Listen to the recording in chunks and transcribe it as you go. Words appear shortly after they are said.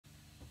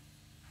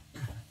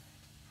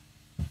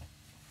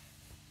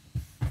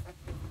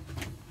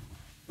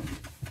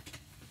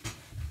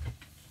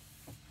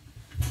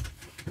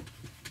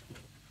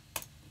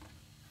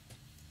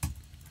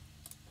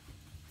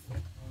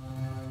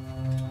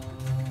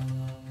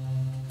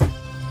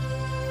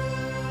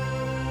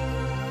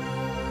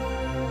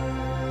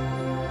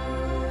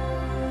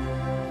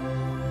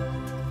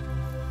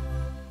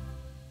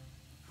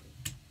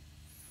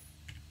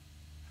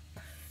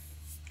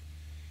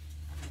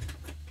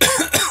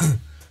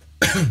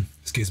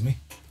excuse me.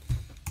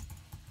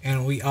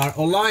 And we are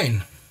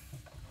online.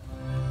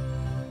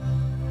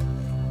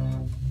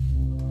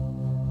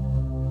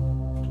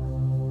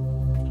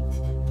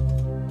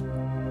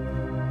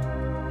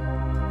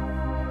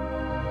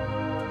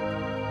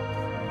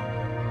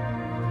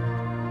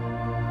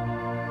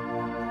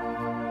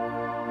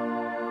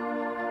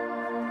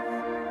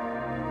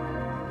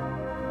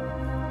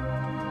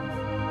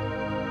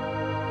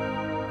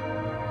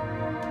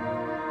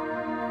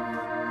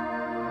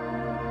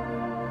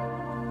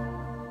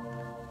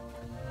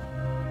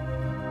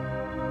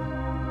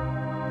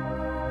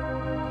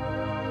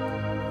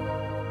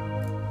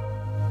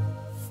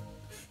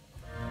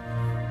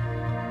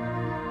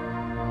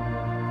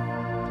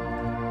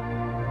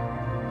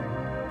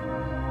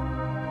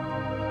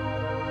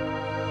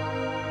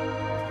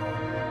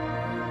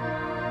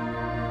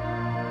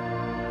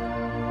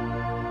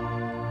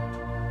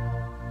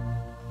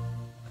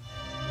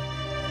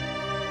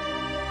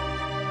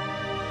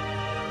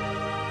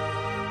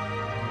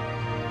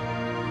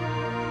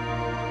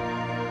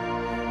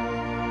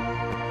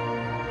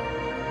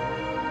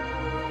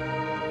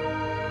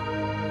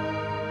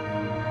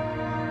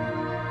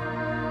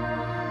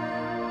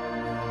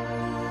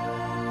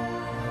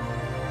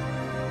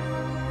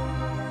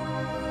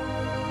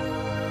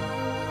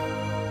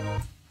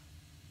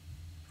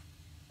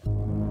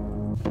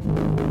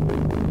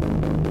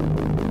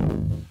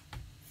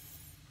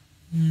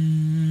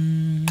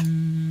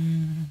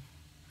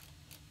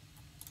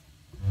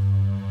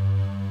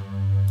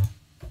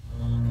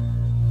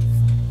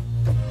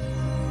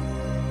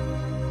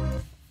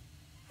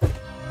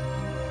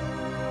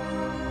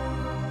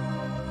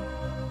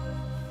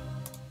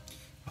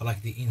 I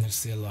like the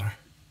interstellar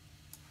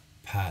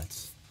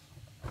pads.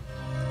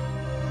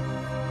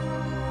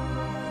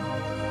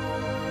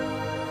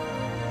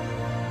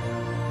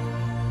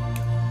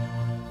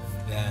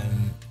 And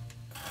then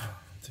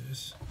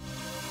this.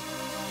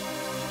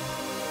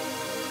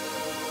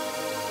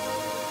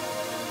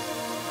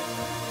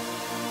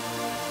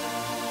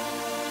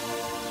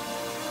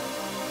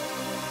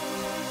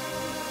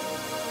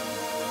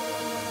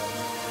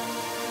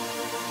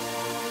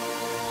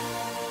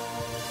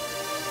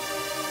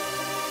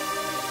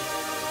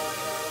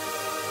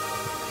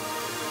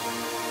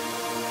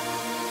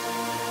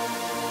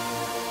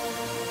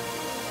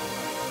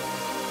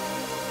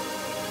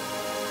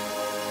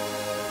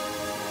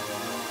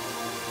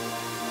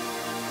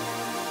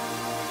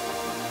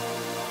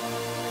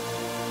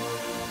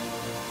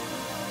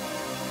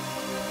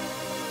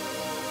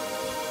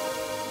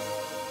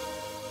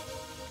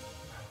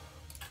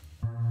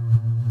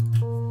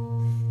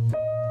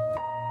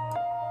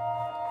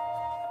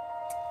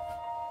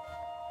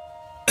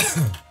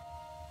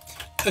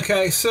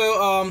 Okay,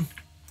 so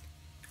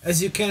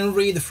as you can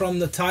read from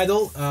the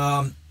title,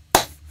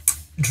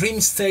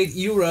 Dreamstate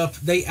Europe,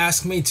 they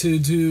asked me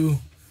to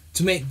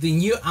make the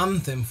new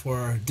anthem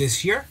for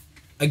this year.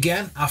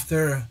 Again,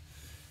 after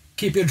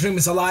Keep Your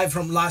Dreams Alive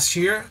from last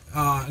year,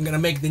 I'm gonna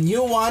make the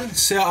new one.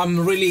 So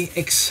I'm really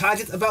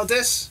excited about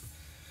this.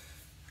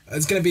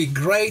 It's gonna be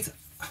great,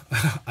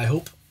 I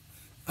hope.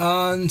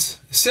 And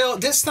so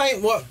this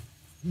time,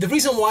 the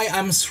reason why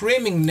I'm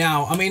streaming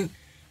now, I mean,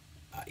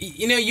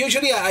 you know,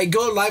 usually I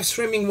go live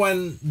streaming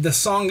when the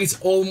song is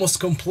almost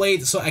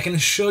complete, so I can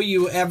show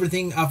you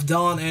everything I've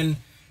done and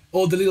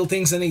all the little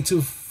things I need to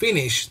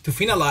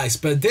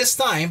finalize. But this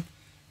time,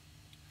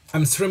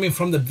 I'm streaming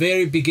from the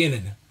very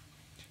beginning.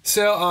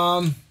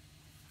 So,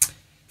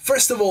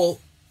 first of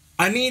all,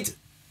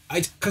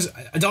 because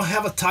I don't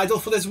have a title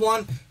for this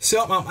one,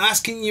 so I'm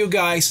asking you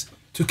guys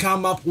to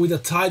come up with a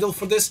title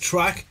for this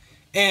track,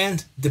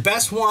 and the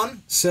best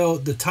one, so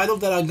the title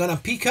that I'm gonna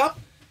pick up,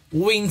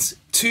 wins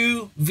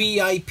 2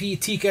 VIP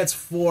tickets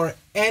for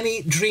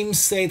any dream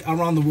state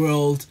around the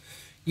world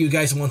you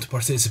guys want to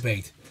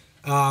participate,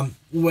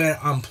 where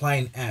I'm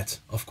playing at,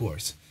 of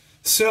course.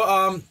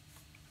 So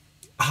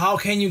how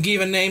can you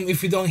give a name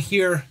if you don't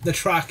hear the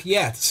track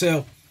yet?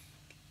 So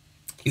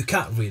you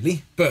can't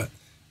really, but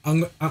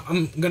I'm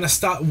gonna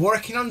start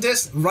working on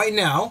this right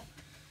now,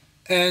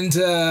 and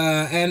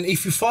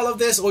if you follow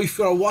this, or if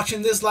you are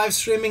watching this live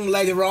streaming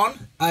later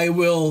on, I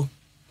will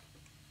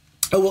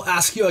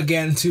ask you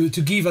again to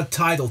give a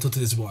title to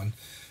this one.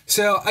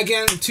 So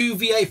again, 2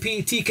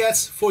 VIP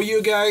tickets for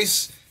you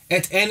guys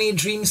at any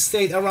dream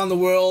state around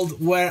the world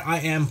where I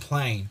am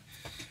playing.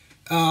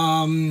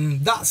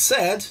 That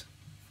said,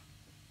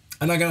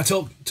 I'm not gonna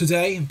talk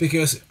today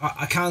because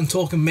I can't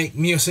talk and make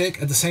music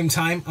at the same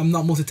time. I'm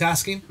not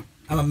multitasking.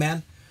 I'm a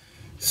man.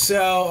 So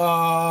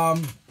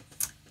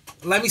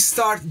let me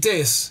start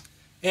this.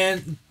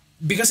 And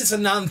because it's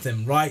an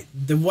anthem, right?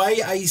 The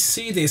way I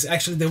see this,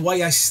 actually, the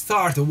way I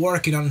start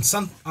working on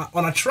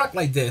a track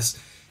like this,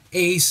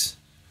 is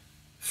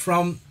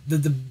from the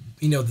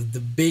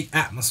big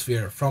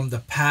atmosphere, from the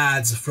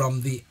pads,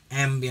 from the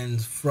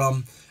ambient,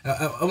 from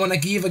I want to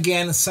give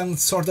again some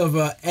sort of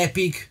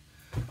epic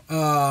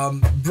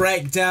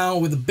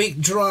breakdown with the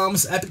big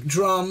drums, epic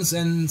drums,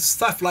 and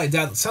stuff like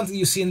that. Something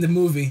you see in the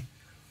movie,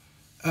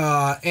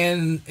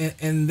 and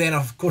then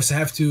of course I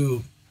have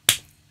to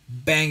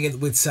bang it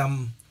with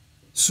some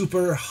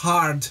super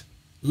hard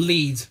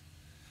lead,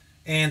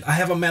 and I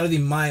have a melody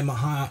in my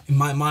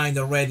mind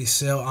already.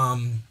 So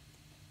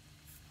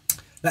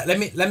let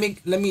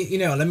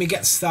me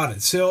get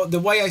started. So the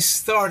way I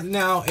start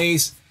now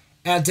is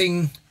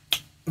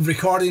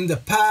recording the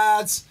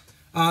pads,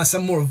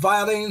 some more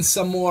violin,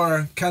 some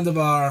more kind of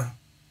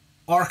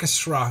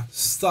orchestra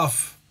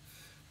stuff.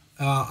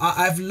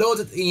 I've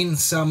loaded in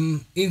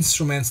some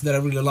instruments that I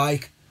really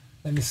like.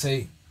 Let me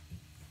say,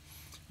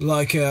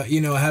 like I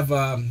have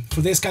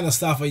for this kind of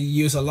stuff I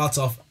use a lot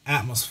of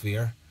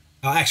atmosphere.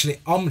 Actually,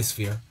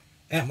 Omnisphere.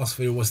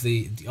 Atmosphere was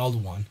the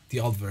old one, the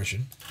old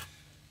version.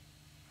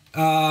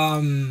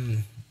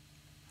 And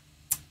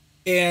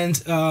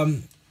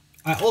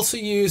I also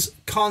use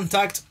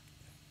Contact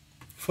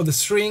for the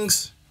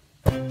strings.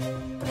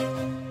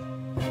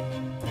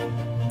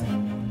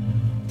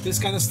 This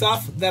kind of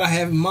stuff that I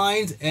have in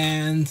mind,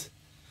 and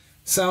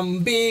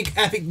some big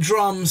epic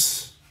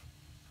drums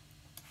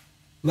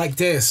like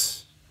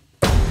this.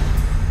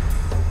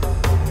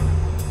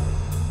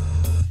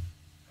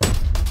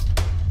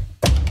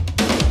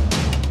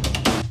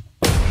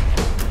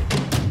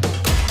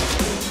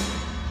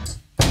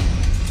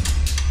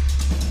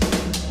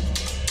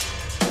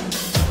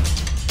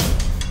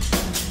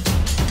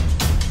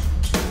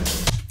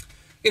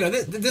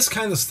 This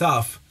kind of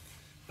stuff.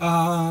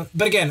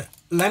 But again,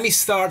 let me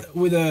start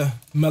with a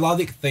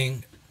melodic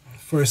thing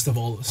first of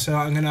all. So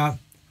I'm gonna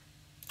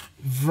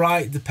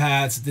write the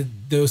pads,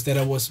 those that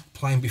I was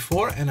playing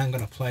before, and I'm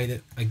gonna play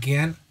it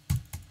again.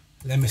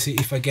 Let me see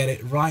if I get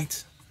it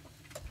right.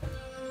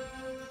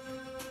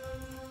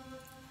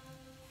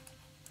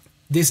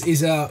 This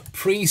is a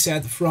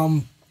preset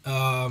from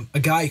a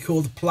guy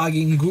called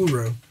Plugin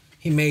Guru.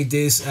 He made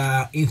this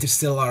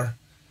Interstellar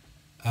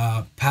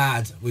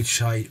pad,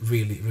 which I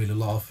really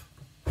love.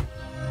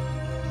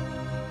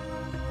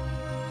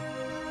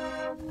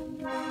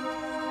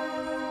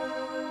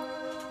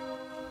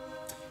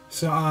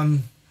 So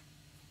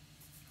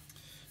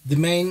the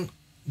main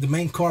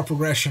chord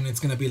progression, it's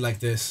gonna be like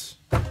this.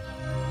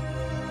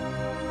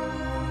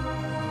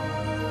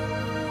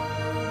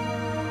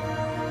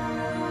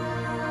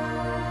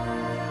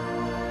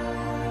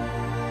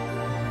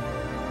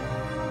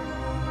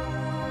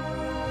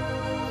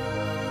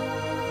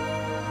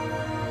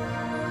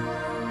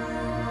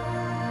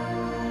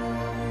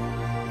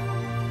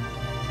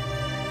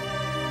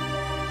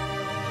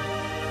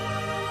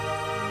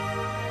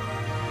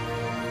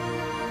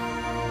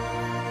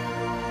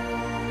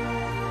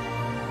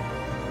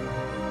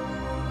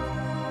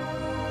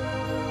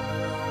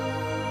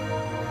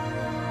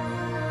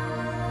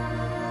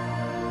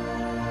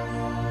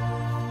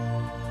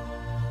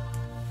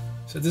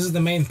 So this is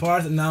the main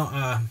part, and now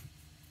I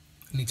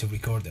need to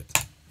record it.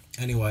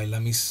 Anyway,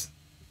 let me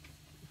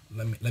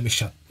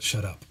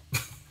shut up.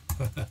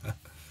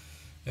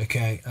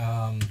 Okay,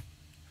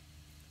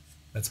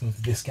 let's move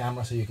to this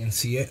camera so you can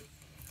see it.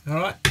 All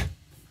right.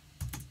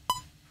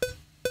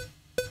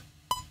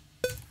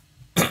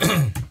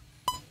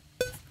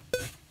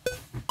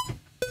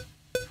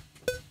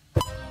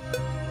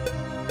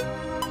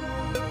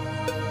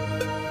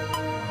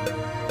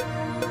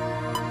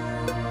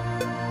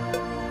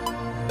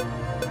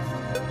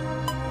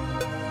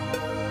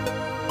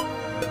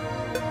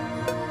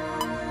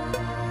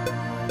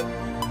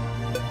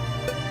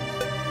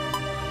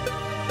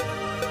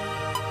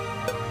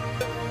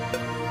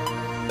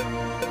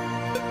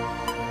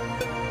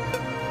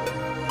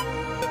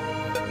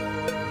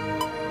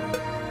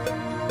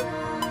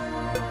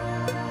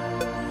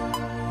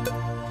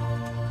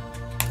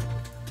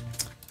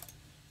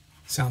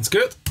 Sounds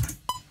good.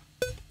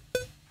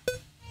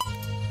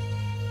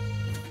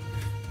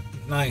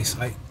 Nice.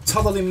 I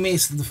totally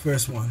missed the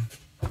first one.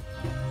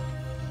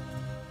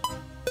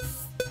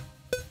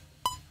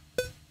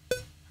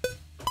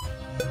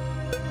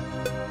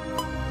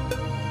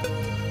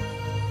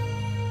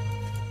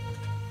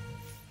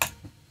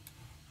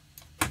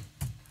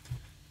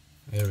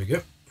 There we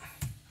go.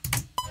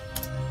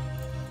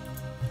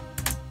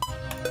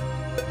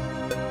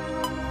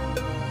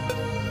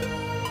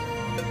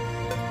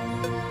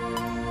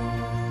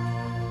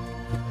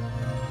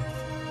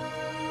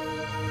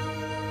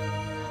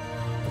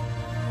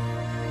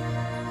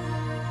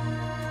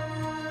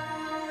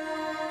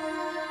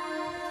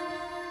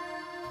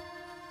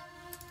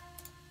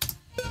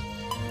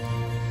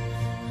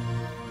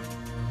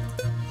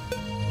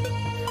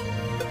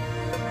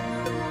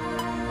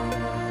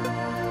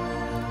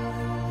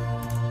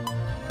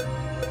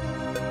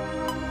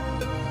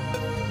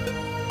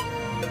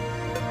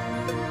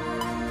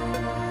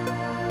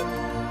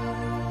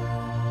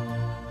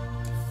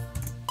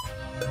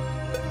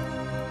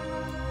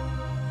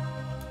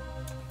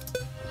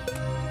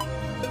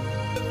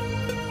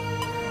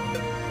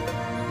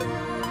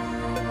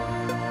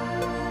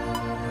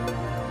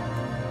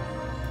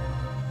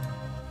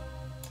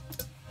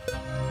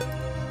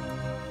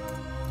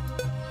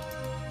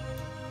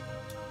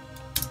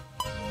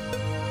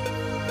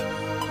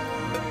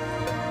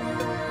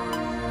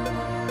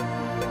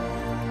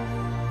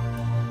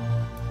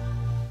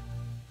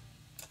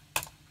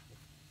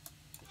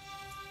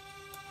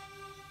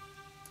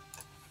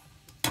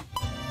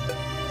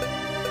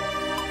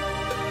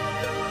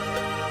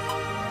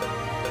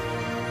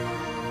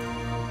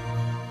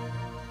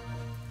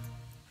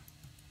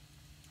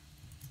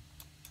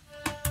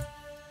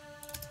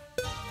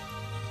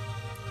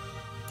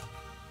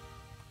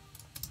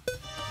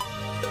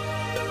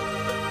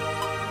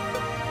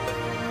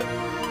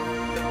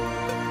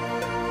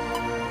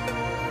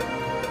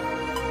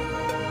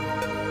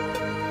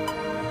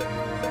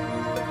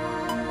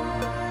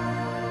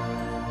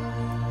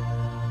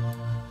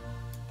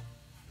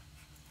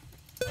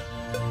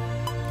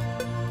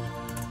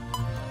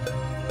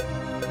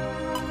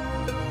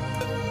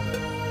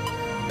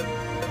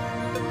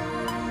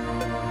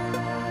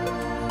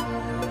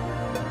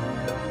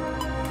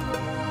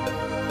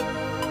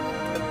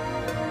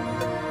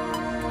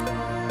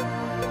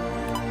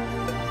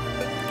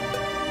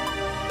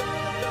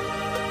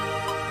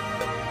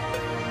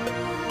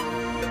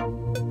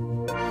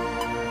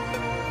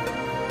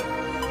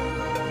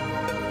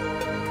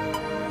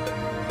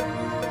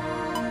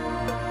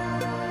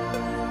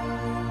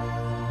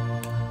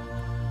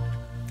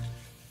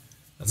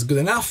 That's good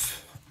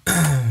enough.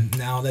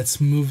 Now let's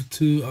move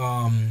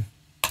to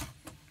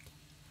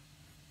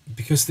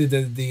because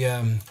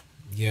I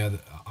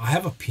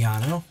have a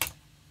piano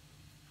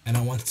and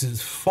I want to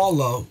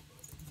follow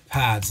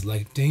pads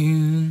like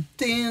ding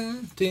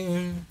ding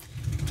ding,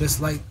 just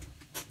like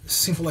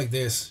simple like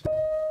this.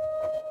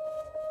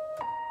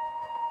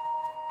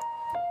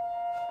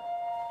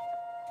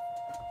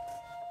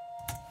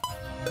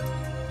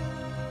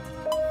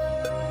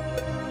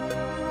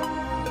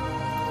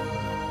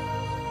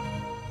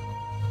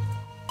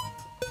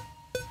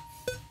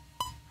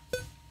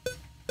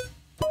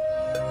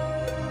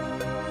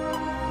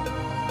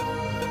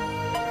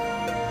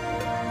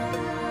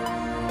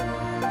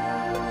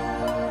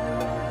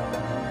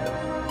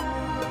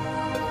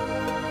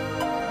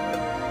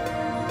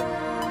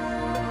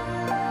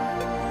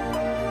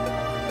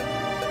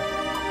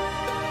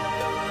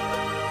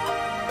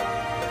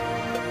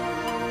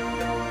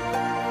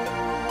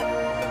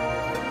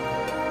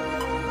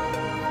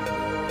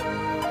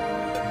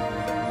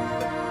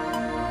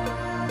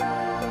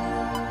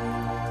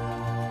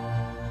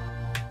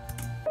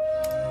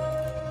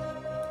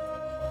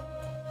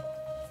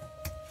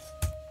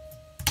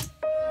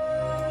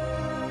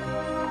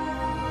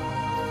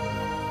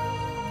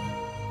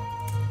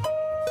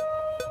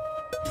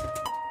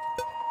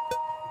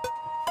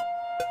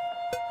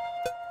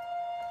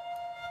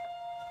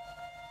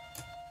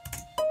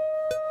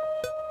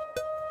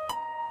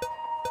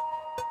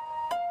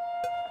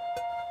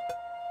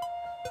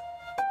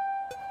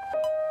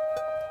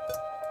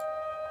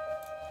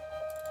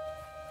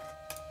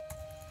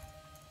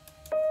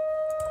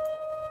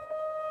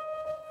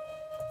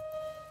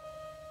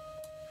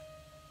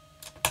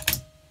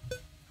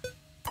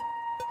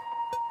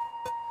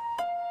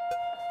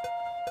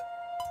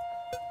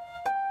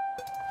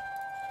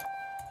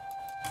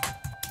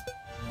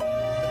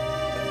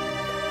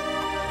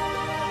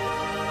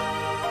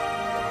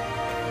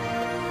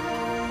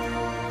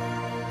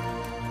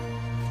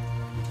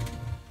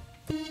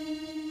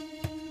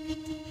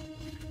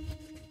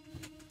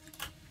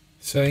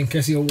 So in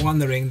case you're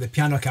wondering, the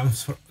piano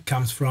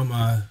comes from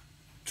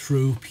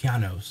True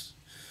Pianos.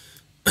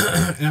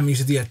 And I'm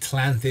using the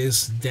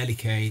Atlantis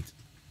Delicate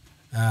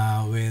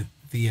with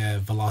the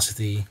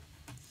velocity.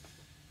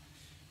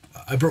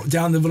 I brought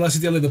down the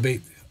velocity a little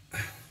bit,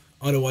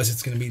 otherwise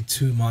it's going to be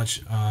too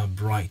much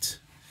bright.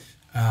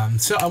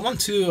 So I want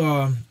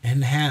to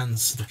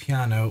enhance the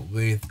piano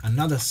with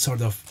another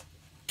sort of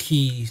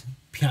key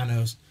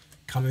pianos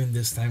coming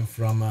this time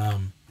from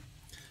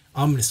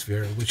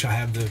Omnisphere, which I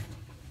have the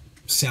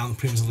sound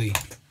previously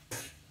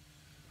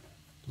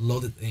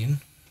loaded in.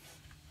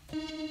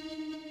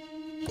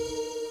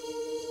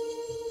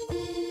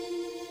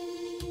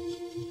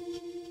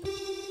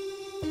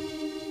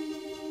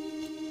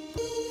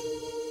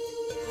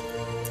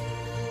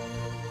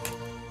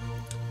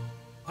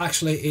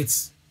 Actually,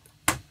 it's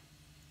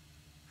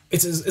the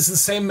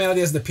same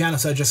melody as the piano,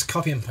 so I just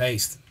copy and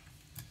paste.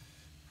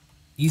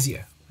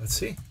 Easier. Let's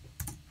see.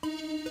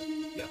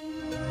 Yeah.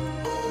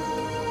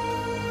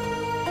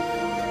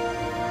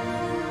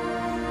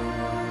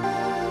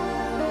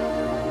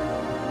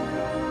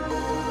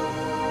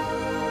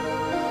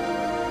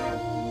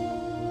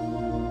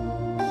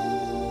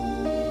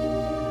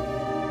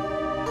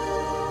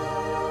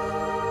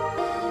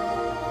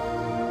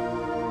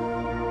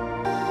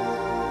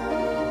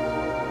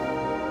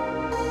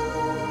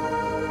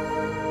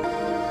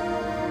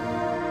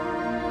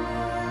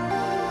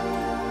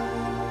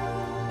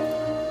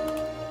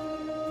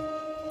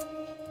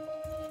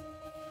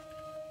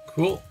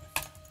 Cool.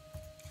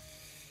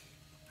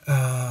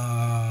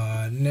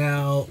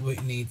 Now we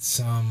need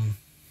some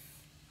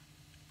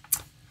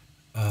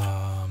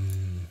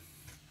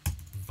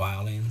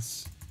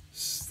violins,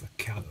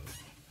 staccato,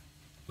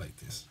 like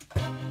this.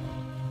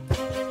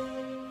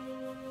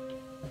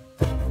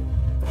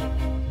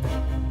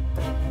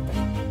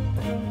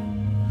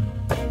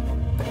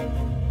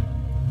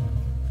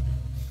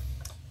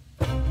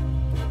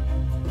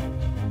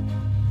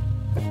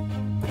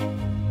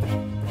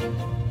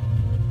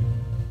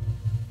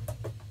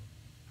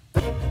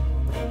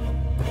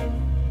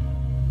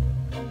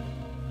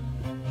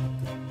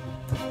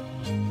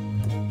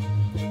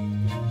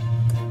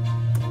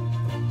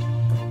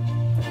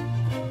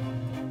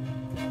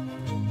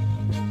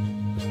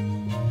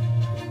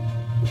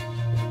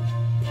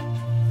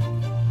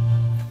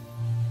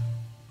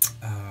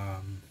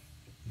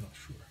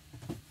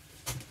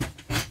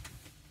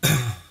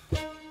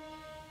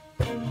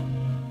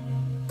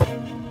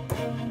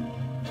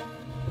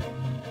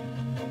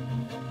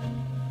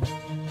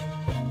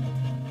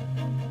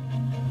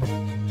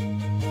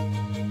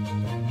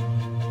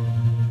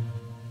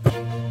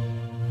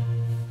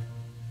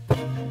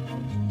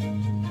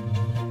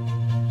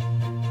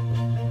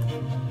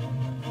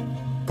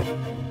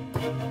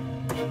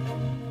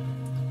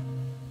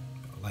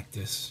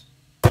 This.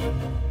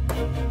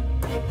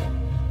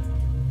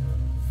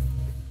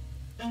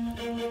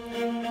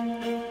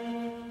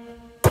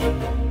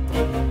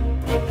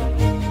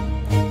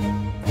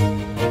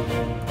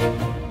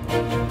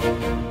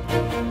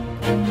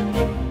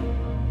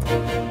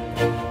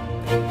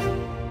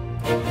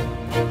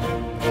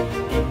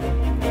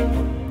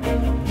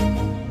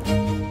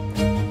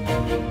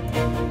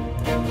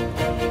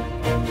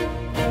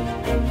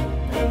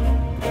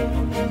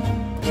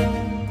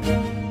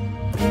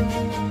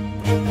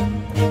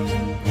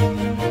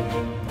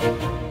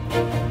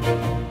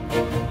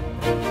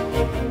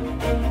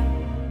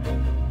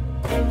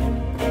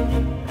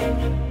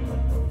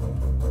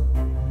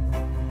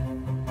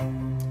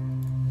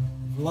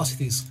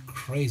 velocity is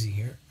crazy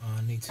here.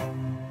 I need to...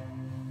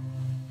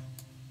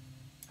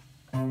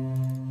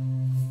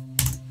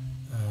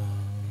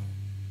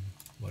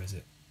 what is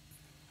it?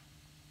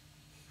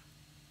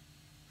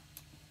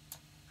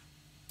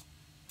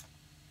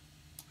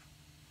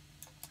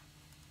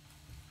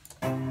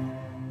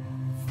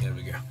 There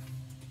we go.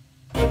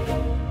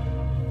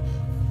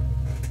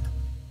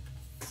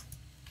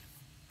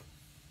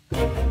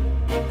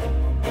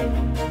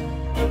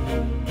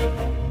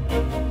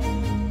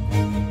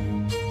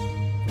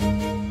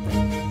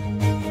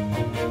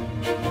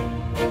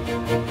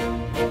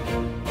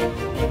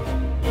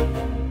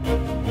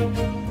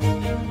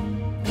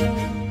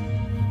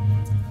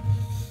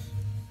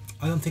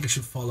 I don't think I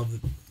should follow the...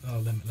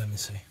 let me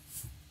see.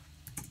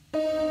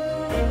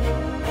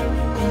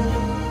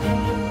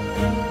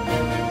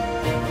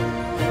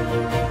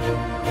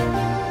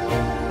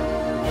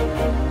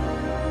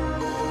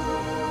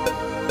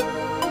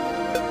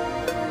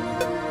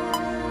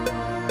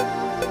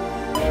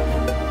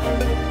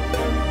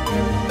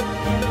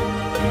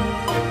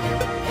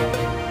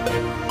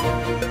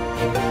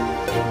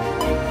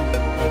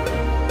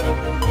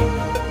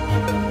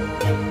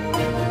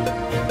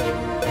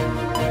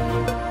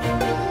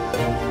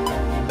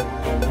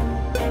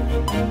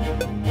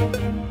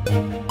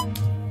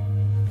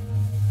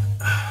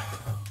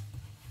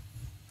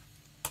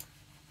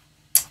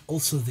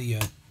 Also the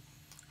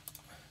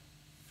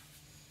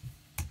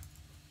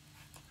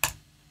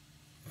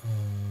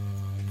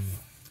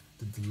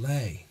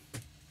delay.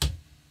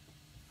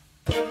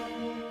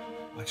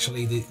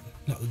 Actually,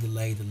 not the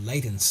delay, the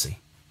latency.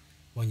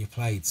 When you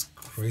play, it's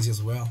crazy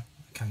as well.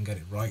 I can't get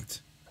it right.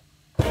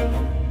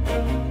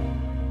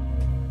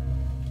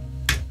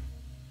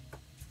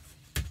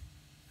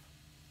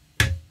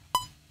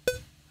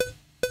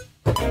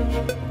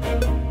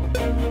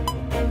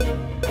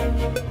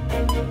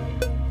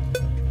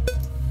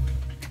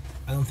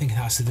 I don't think it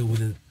has to do with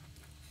the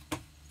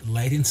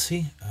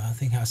latency. I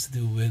think it has to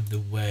do with the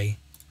way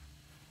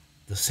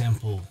the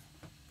sample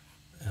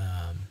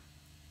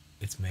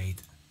it's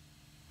made,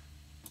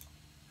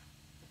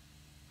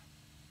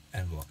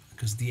 and well,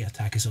 because the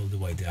attack is all the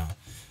way down.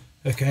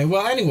 Okay,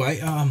 well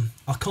anyway,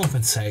 I'll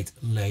compensate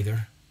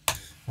later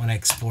when I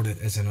export it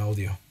as an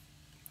audio.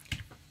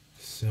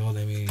 So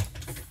let me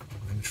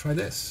try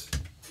this.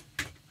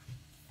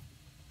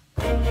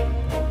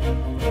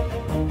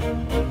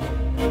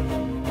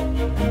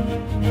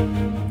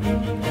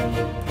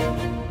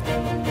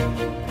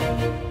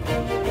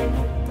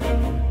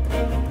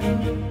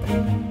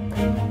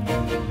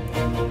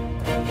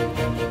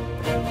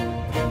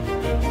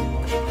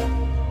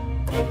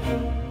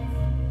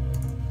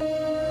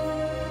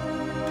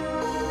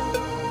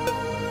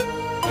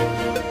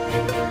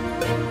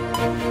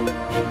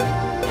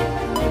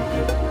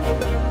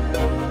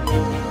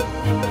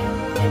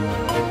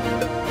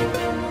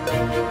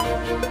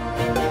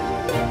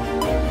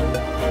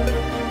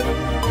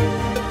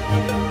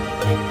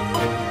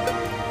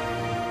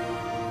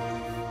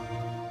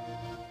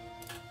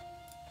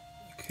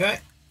 Okay,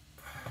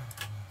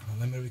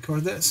 let me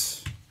record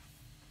this.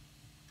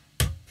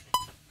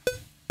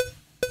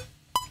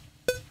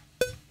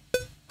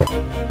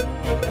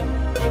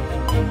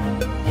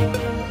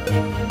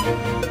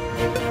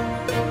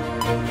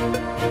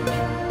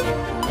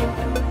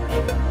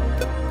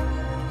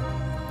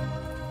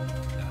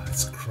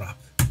 That's crap.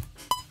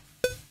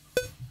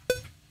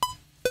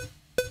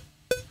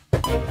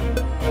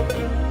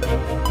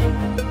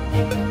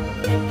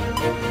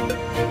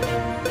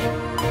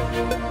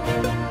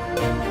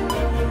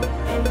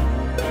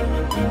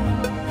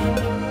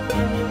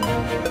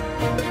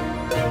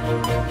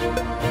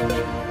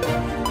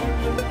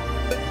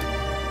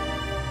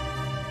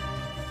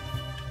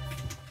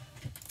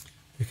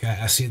 Okay,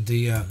 I see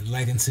the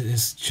latency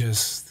is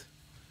just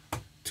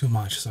too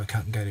much, so I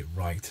can't get it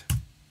right.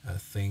 I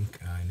think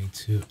I need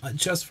to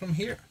adjust from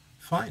here.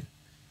 Fine.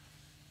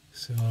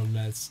 So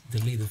let's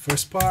delete the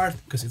first part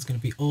because it's going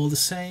to be all the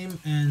same,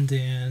 and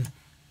then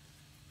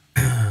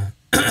let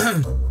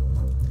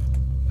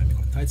me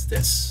quantize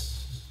this.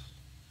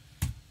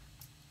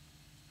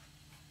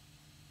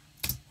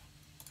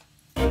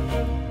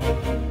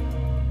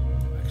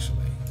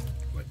 Actually,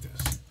 like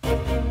this.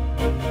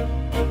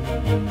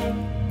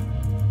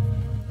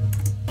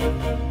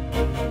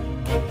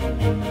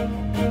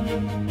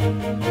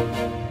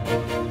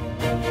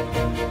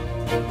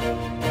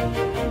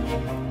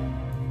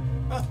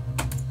 Oh.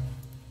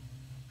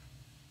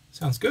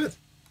 Sounds good.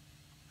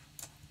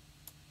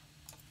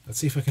 Let's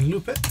see if I can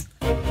loop it.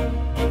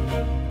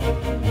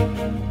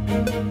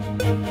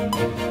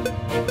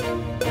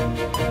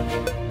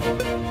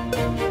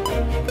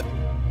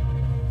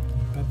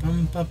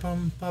 Ba-bum,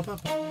 ba-bum,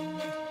 ba-ba-bum.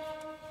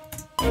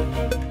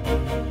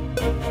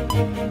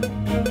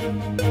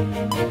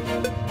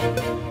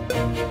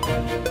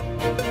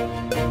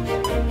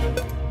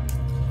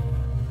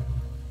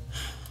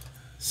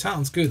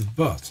 Sounds good,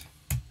 but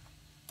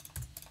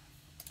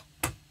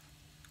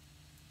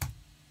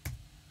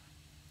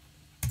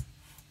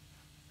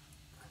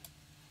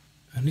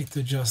I need to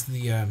adjust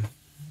the I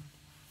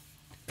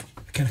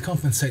can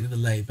compensate the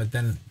delay, but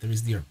then there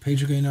is the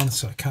arpeggio going on,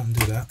 so I can't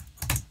do that.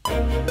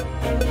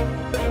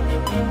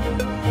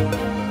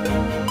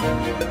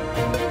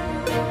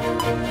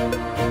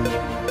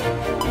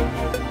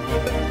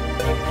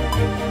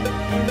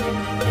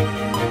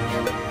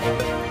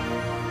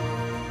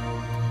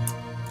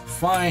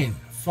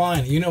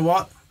 Fine. You know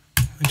what?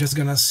 I'm just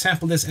gonna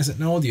sample this as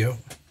an audio,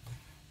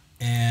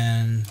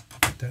 and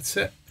that's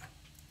it.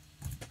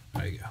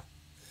 There you go.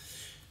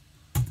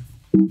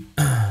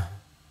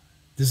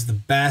 This is the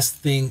best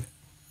thing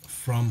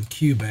from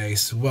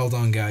Cubase. Well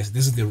done, guys.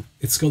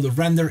 It's called the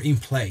render in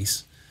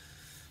place,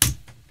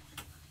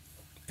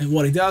 and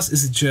what it does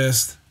is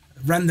just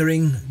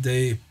rendering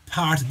the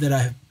part that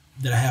I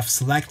have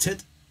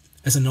selected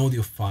as an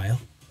audio file,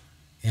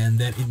 and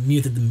then it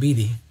muted the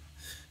MIDI.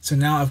 So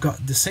now I've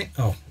got the same.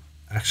 Oh,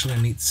 actually,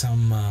 I need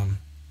some. I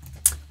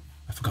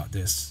forgot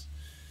this.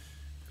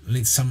 I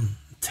need some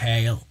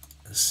tail.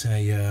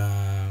 Say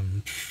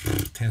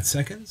 10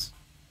 seconds.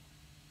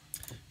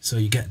 So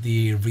you get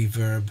the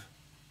reverb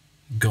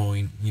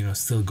going,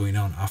 still going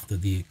on after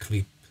the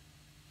clip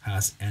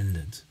has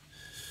ended.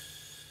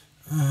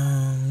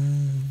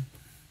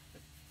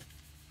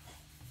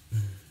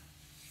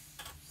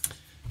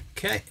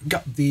 Okay,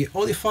 got the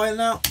audio file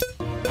now.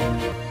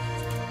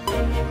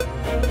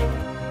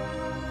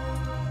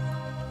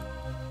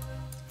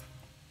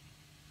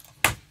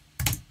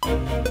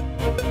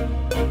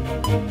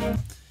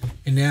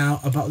 And now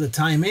about the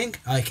timing,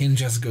 I can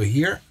just go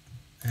here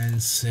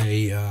and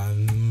say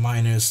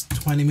minus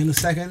 20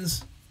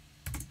 milliseconds.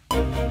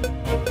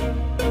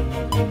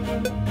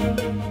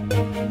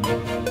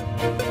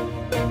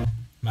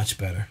 Much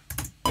better.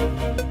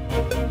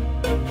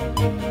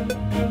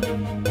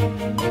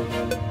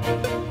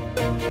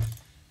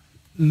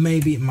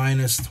 Maybe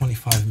minus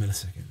 25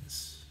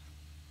 milliseconds.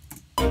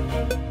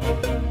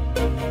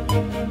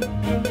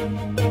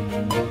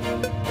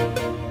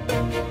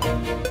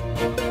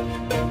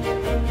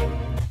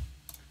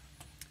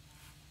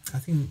 I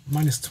think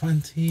minus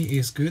 20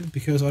 is good,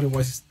 because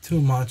otherwise it's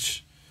too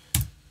much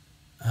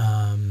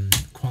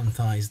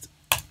quantized.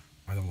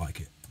 I don't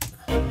like it.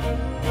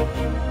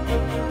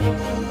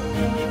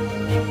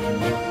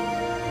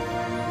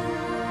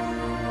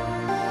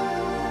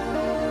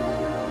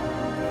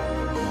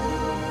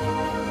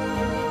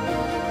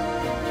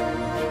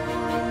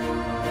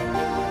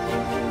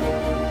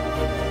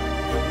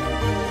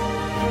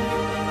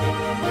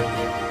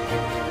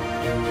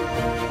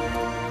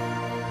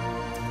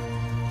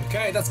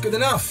 Okay, that's good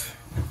enough.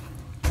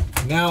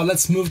 Now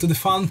let's move to the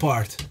fun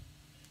part.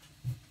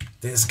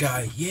 This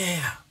guy,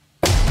 yeah.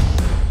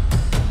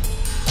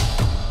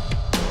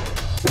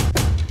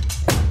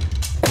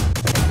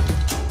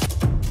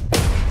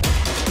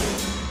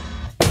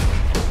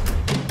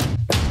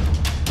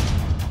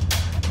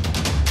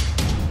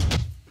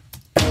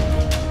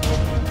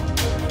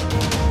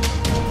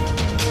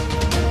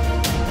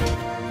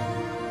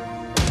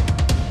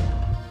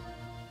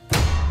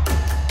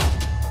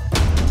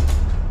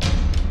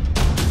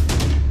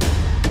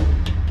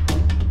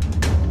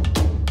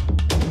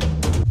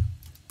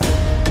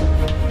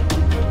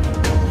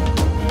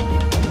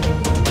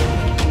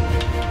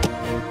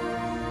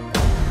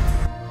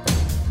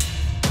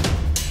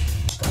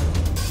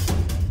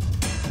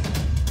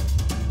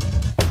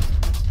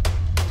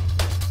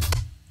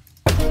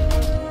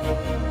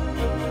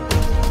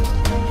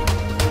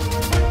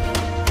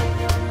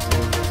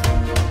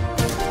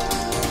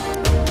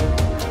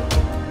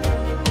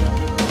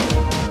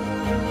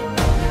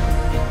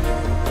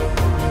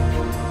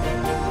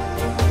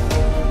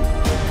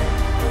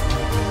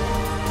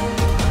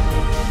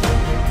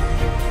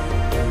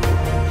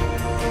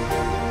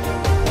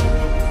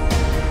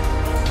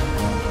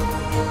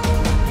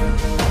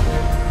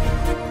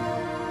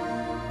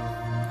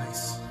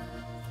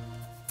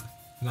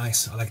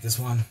 Nice, I like this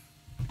one.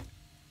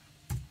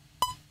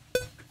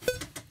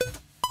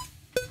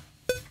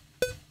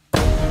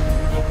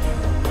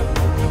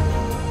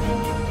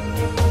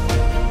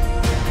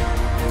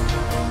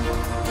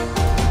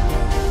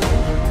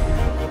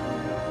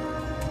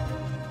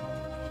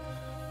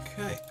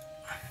 Okay.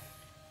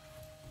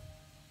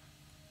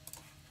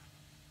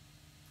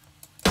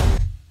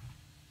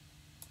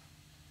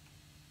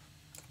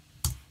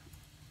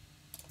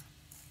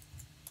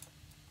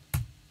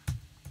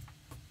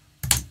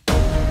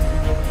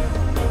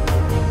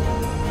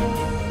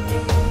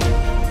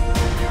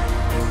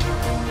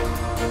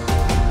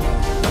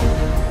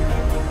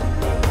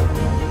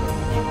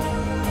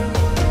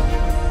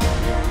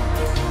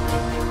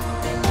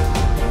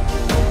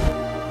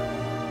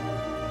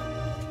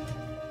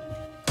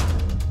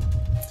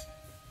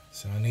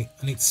 So I need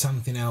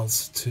something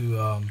else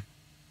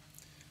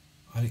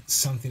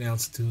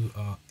to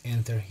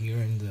enter here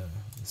in the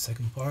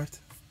second part.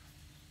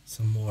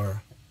 Some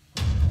more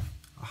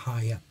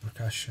hi-hat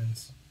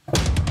percussions.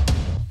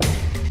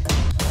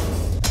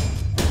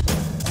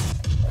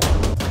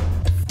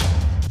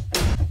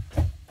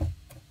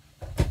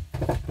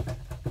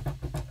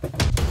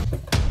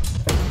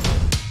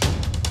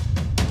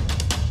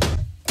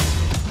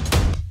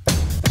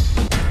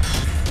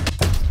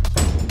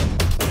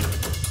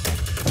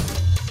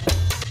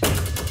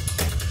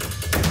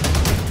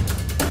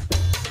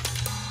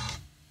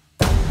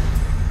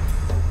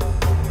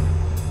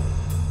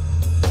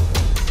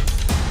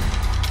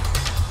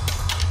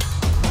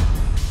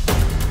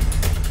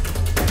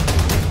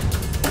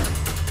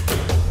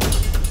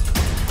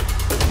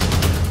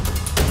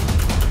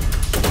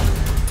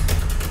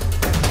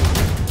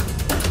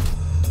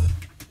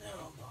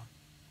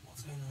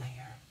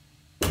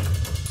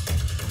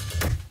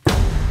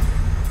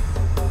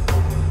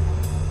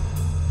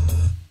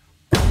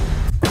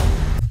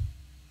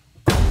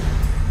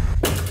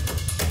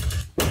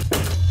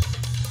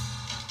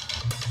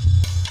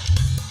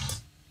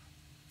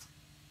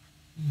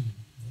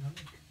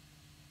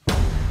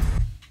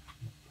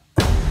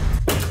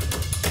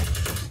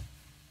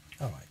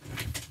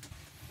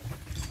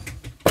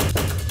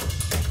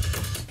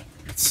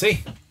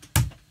 see.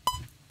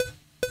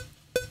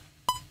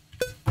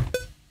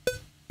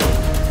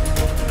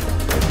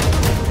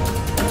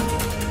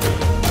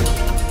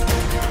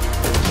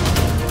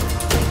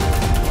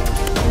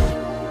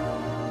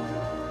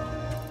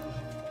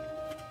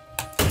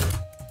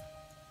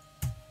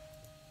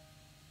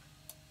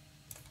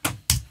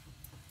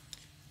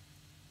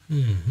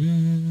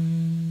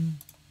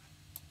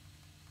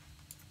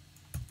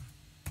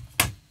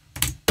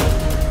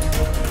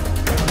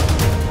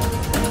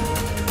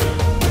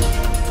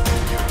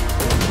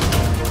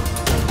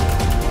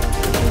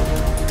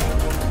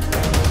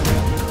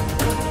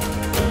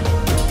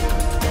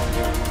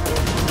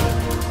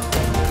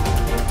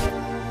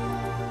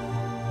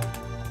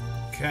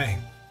 Okay,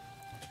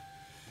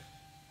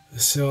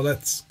 so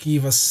let's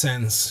give a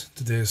sense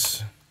to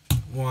this.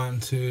 1,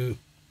 2.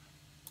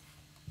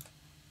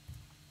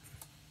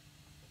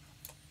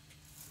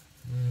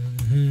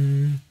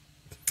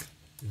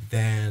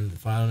 Then the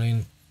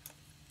violin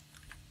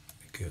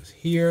goes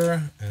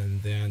here,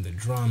 and then the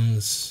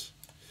drums.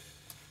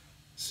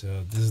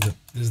 So this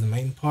is the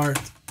main part.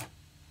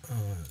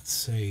 Let's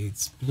say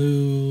it's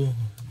blue.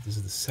 This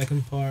is the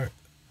second part,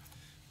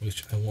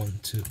 which I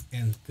want to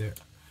enter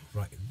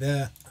right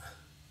there.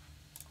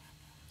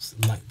 It's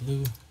light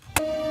blue.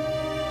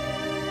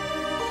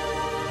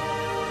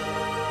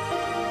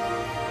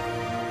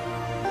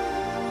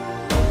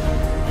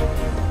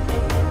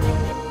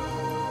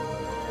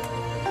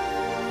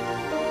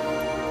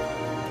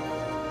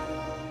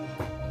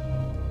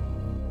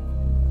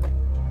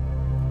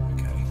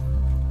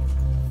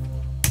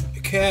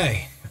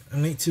 Okay, I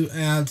need to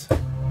add some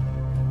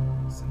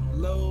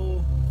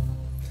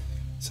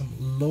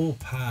low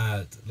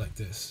pad like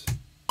this.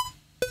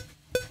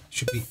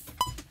 Should be.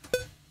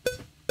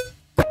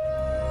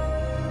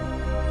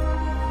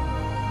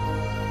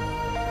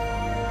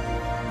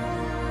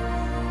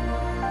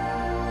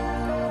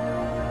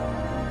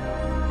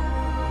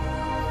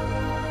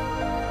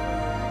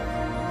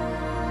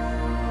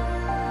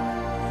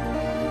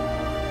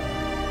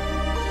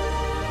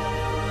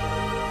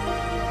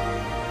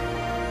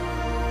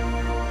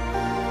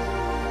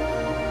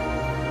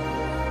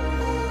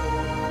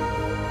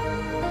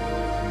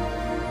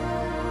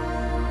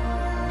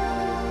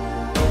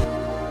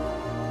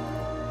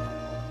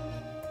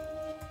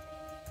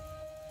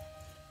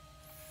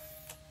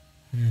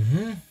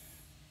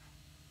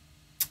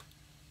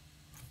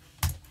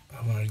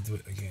 I want to do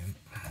it again.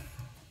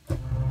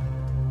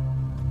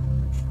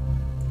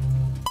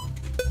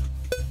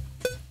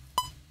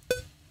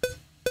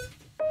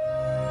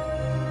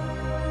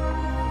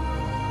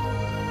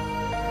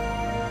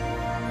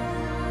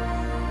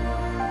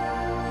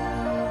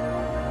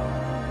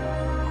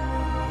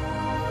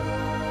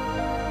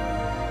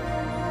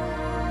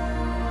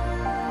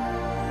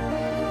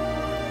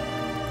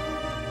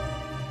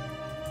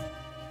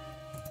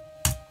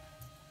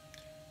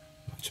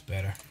 Much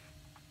better.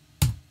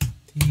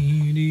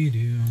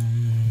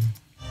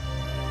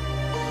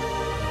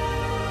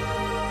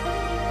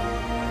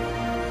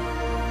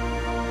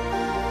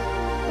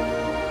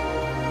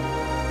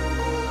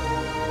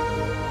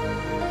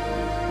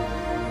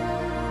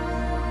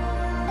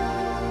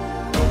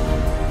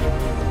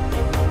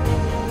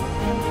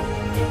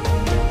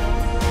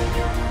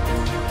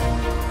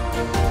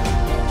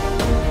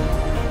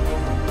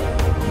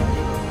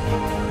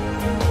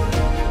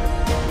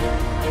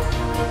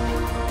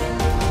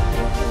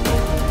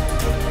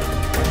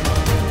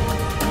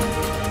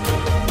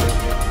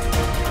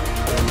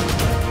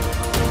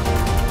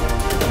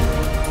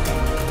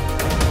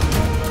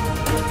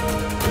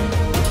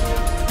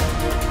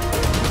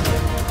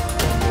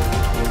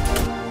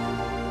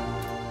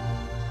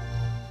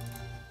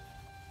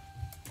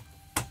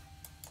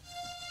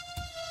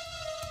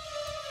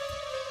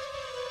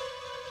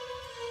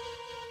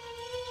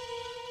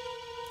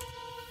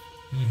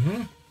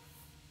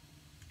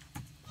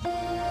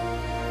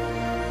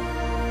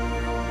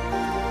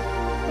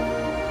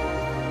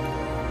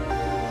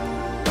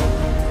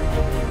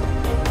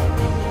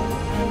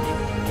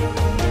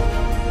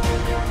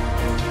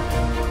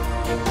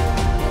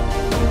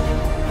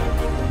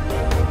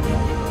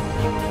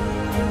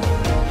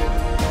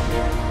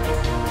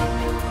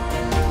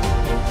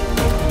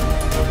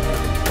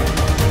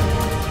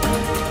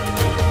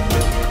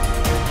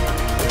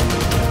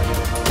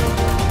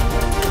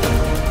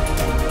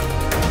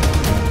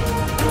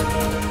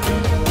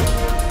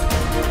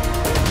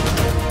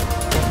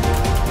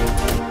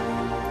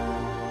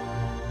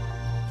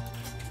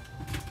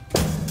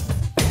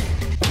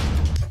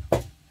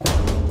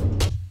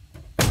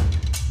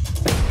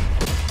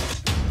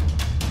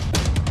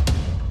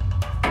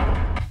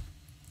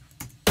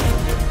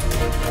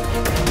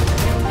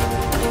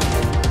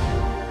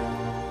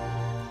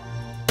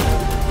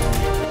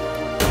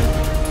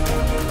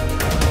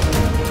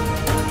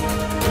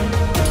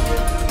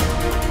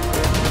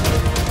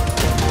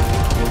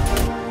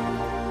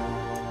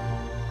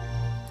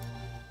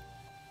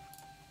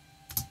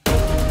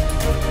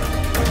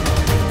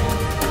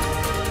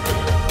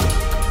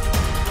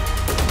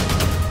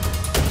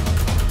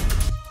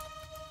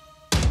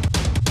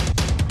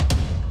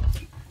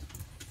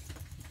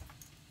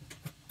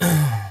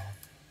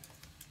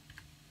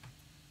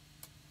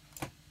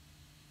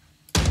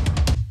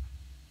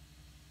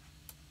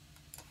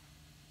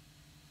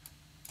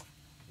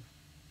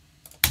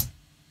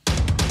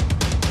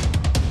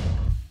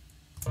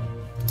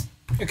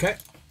 Okay.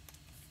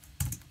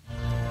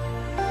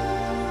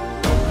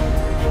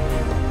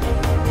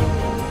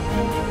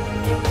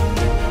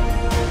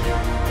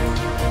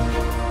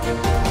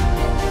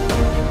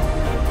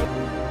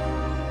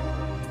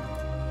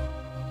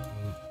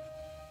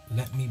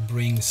 Let me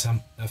bring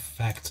some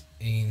effect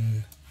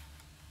in.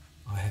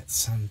 I had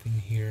something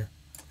here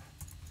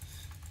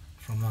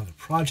from another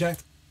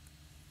project.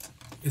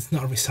 It's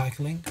not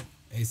recycling,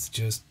 it's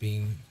just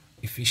being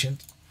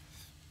efficient.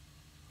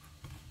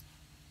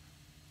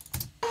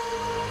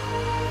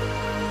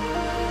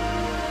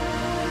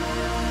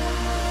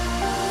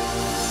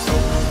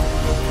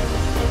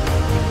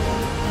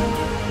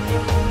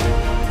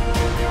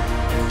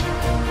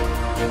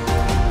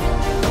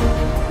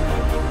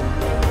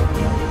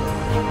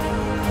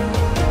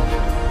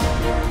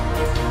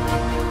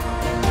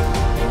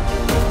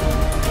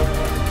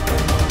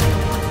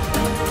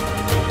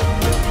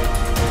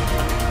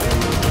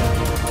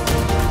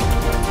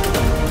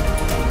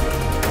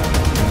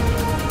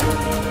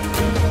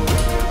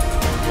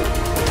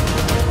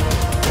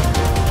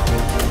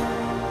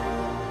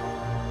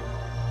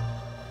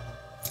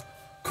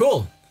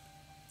 Cool.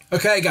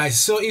 Okay guys,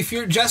 so if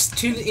you're just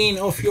tuned in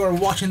or if you're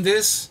watching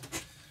this,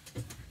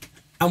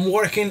 I'm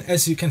working,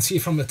 as you can see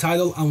from the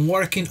title, I'm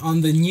working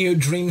on the new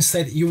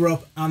Dreamstate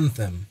Europe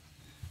Anthem.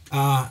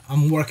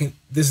 I'm working,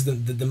 this is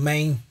the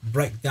main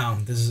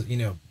breakdown, this is, you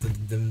know,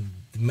 the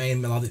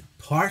main melodic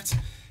part,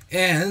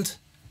 and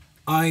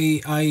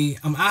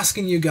I'm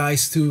asking you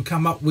guys to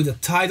come up with a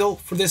title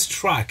for this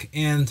track,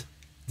 and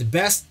the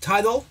best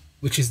title,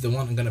 which is the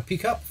one I'm gonna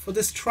pick up for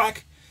this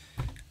track,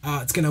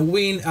 it's gonna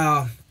win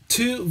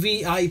 2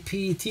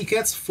 VIP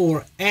tickets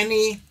for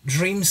any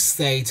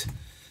Dreamstate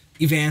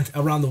event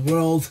around the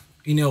world.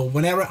 You know,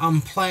 whenever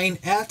I'm playing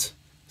at,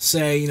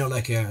 say, you know,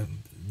 like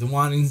the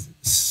one in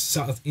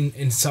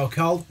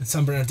SoCal, in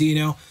San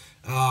Bernardino,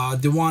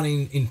 the one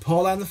in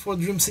Poland for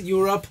Dreamstate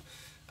Europe.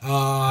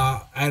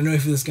 I don't know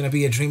if it's gonna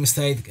be a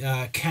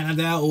Dreamstate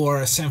Canada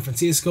or San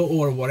Francisco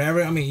or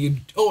whatever. I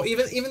mean,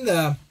 even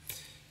the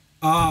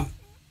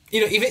you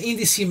know, even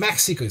EDC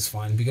Mexico is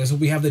fine because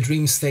we have the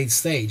Dreamstate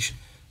stage.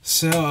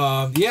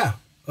 So yeah,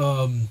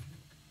 2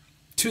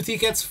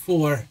 tickets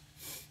for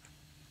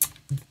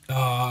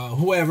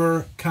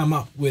whoever come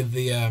up with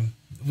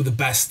the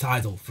best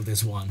title for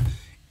this one.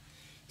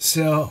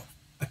 So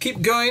I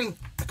keep going,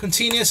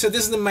 continue. So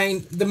this is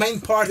the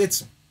main part.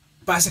 It's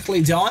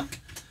basically done.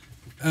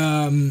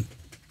 I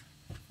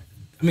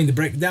mean the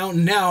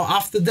breakdown. Now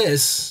after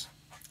this,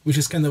 which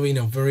is kind of, you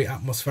know, very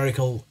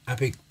atmospherical,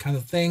 epic kind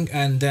of thing,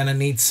 and then I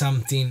need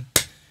something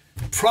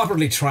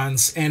properly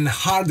trance and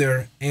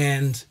harder,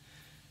 and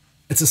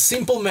it's a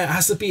simple, it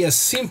has to be a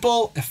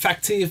simple,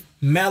 effective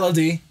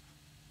melody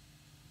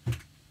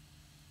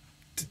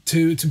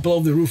to blow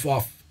the roof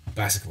off,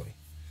 basically.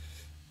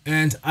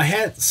 And I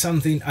have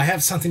something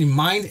in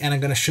mind, and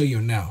I'm gonna show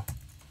you now.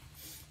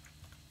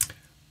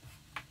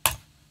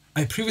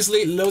 I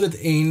previously loaded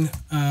in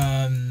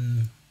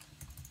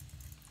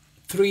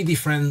 3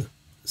 different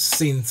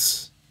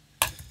synths,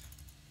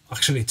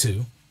 actually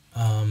 2,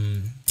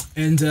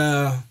 and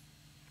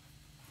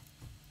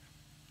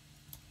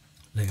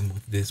let me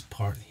move this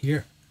part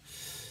here.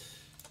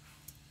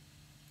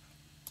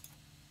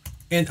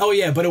 And oh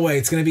yeah, by the way,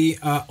 it's gonna be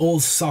all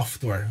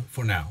software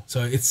for now,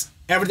 so it's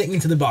everything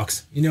into the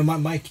box. You know,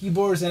 my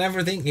keyboards and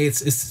everything,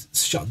 it's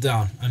shut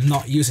down. I'm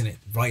not using it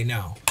right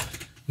now,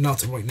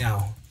 not right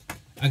now.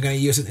 I'm gonna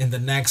use it in the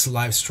next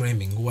live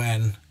streaming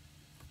when,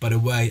 by the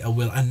way, I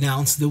will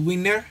announce the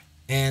winner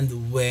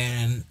and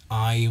when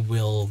I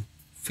will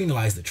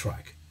finalize the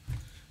track.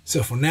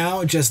 So for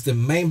now, just the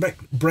main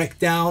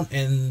breakdown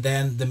and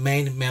then the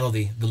main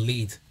melody, the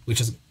lead,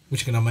 which I'm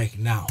gonna make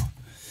now.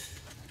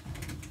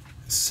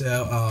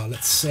 So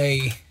let's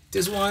say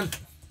this one.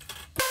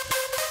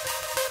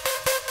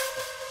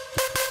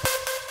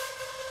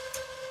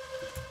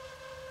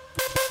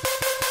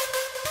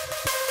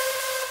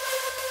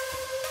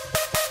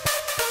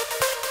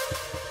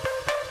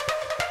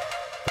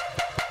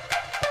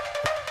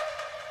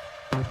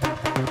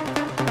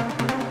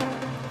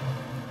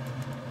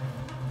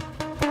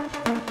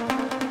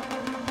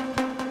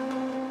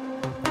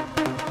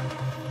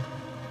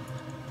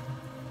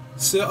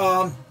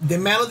 So the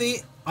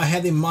melody I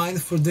had in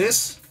mind for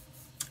this,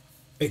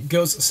 it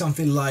goes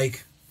something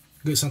like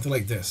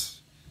this.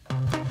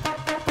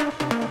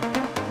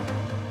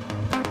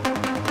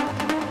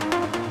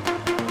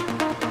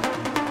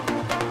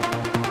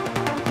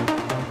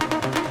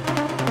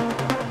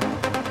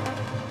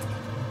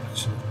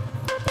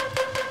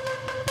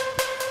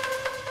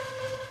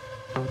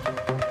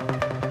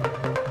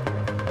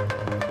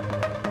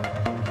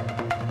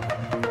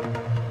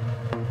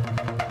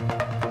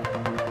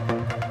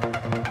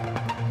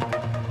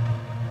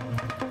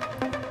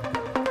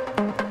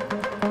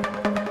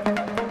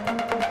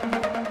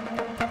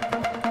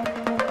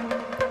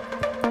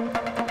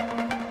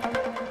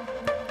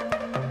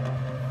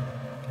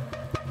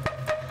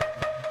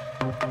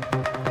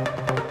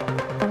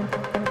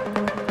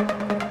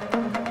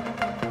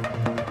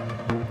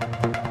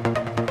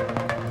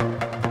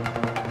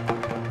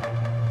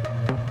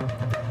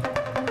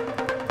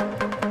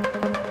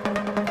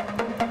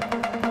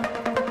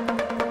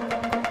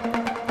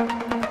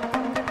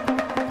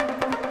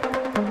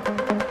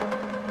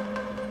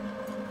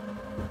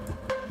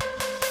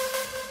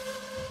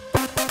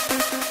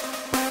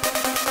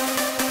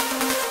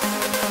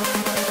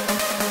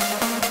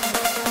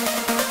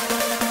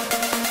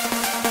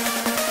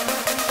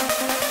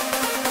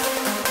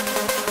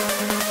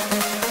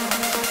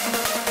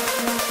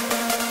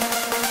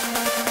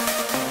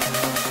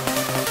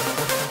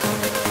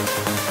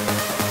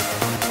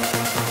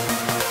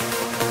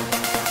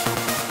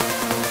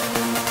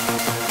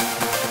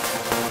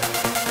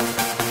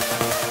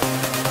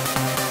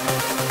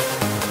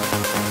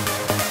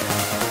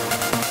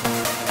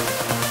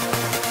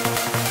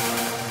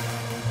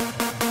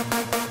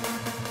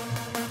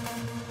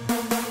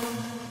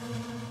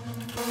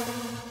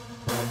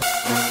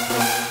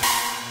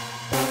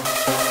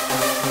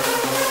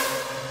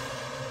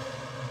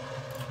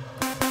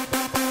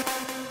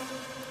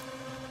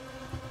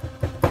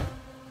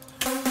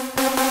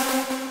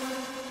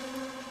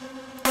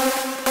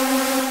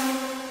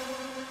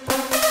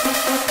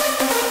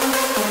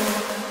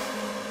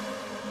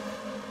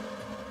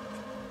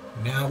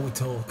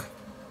 talk.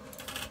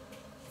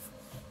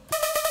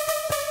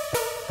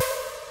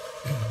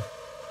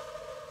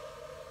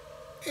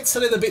 It's a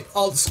little bit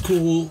old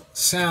school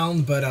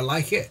sound, but I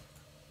like it.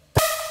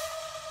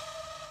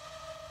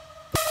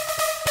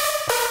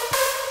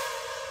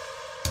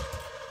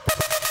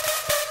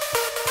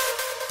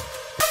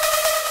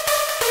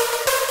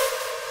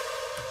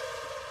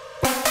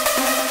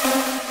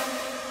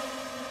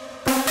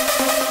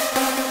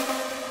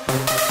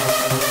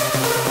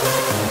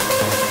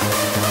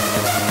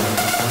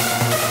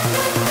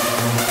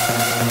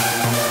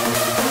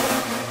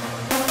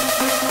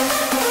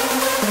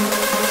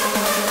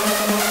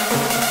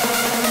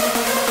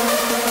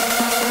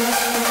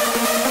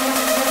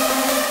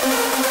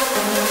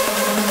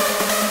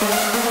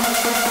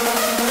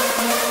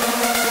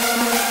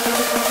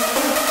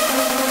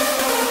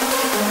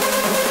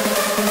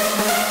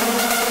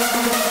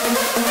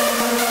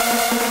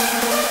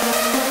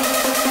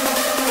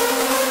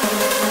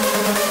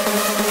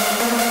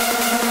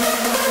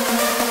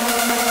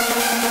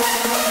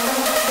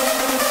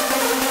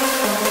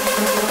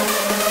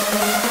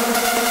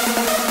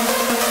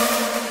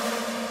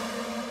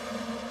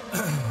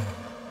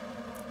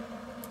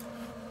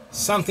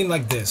 Something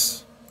like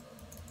this.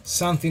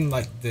 Something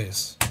like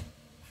this.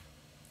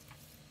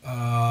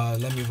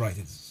 Let me write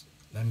it.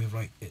 Let me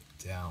write it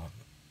down.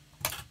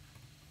 I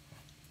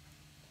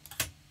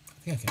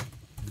think I can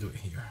do it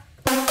here.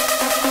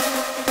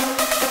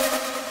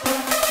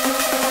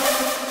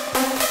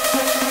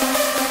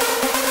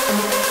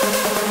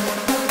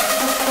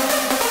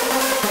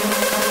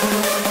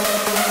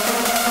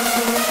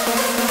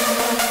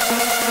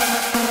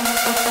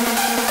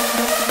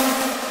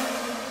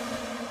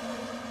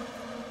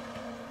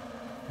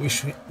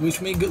 Wish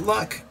me good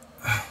luck.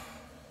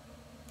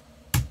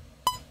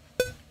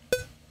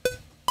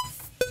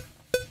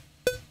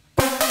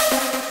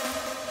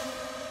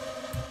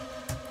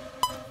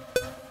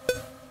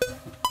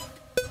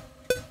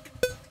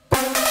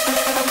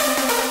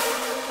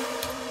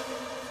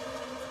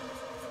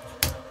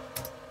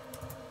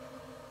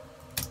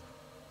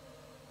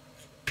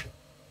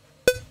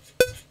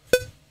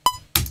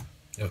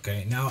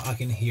 Okay, now I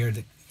can hear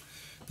the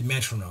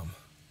metronome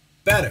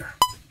better.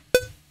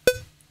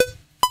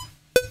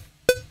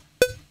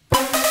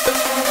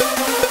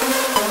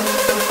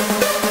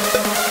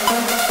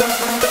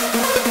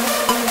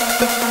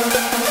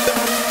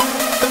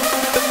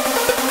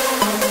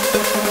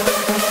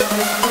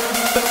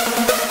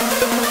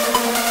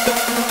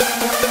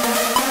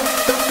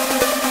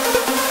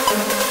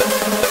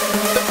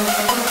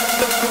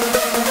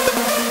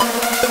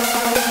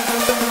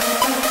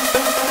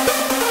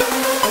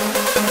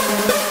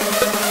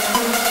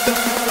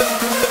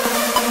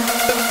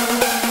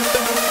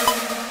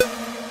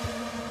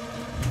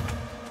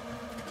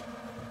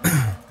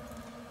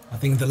 I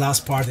think the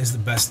last part is the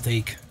best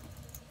take.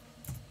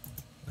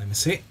 Let me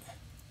see.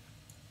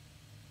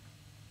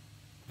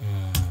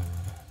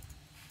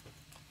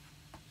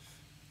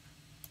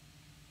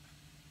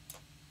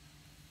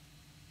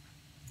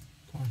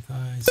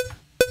 Quantize.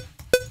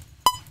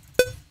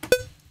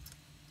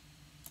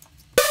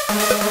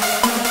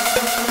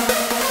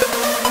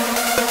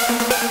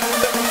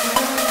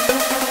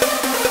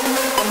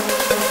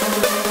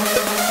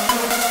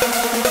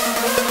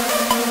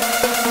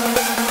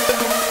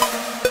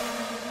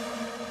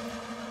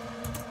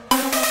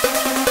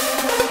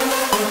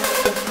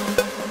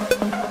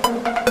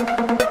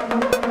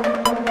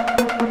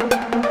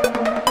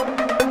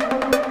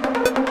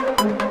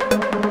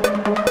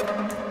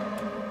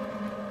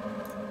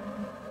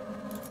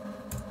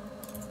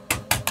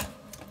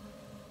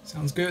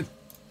 Sounds good.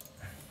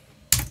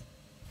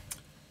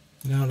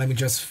 Now let me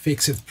just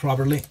fix it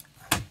properly.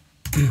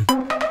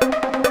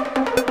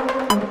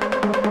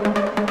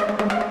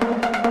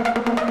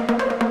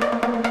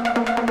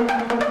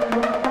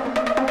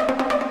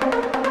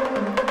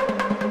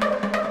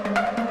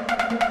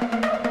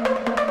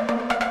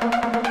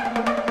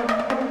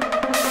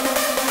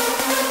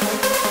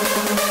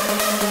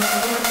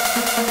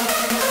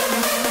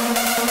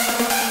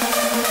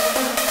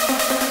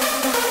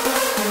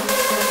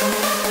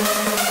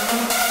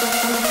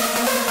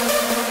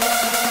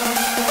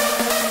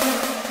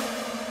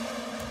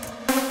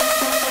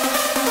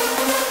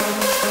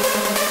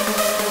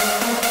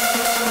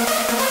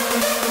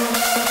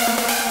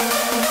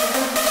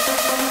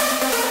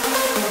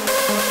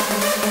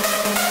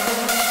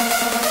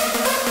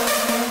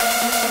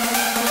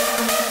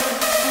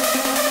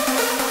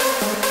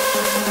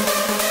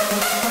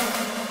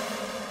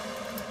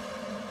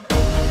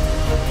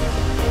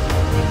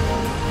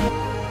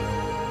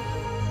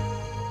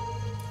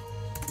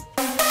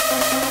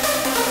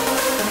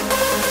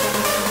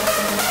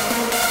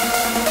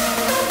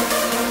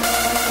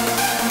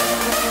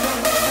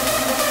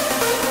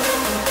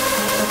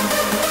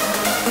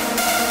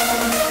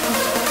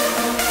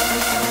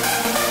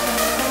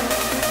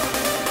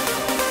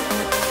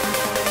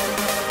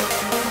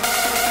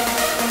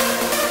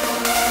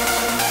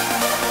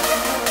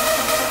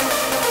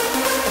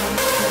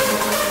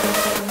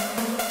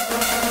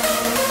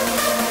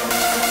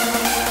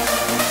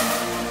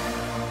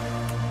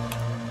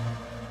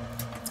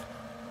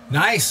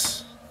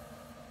 Nice.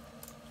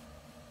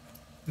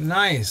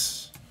 Nice.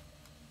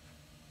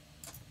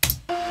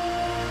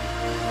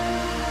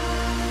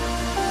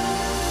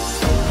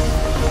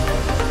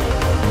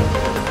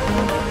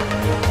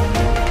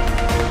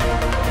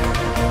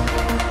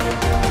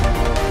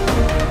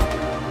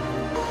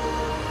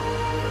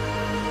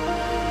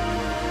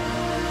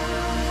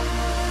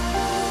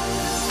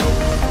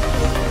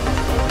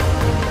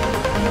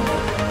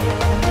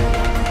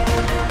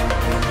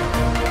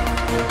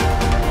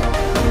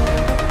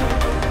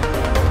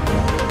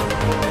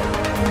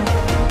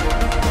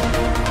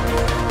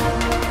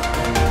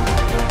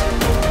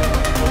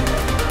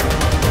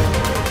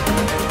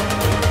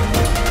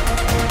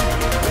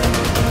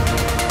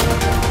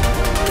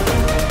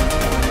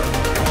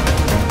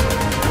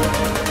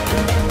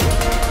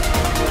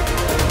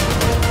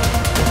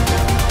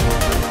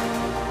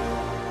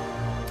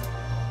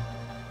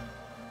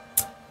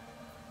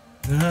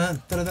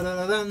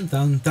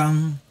 Dun,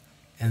 dun,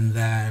 and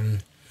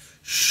then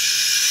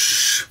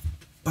shh,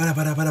 bada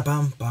bada bada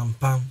bum bum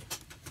bum.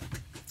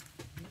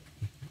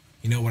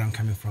 You know where I'm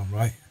coming from,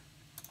 right?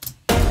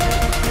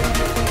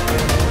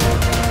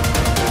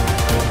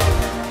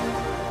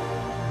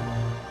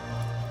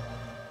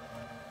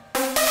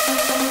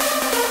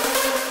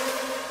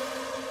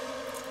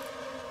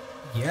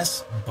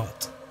 Yes,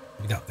 but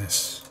without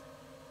this.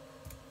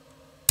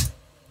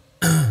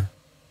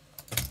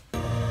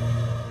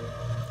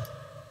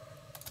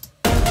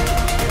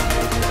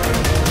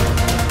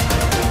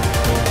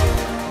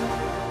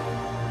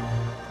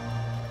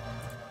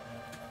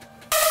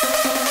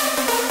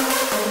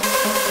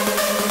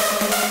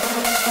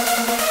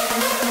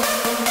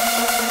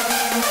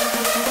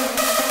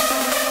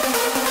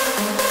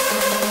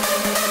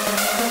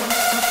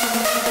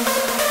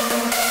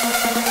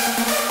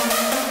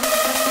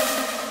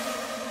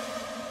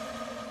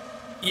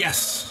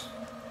 Yes.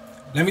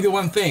 Let me do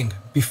one thing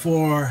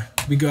before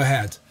we go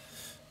ahead.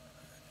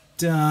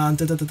 Dun,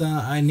 dun, dun, dun,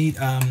 dun. I need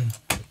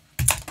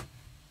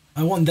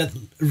I want that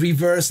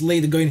reverse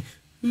later going.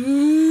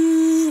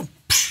 Dun,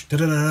 dun,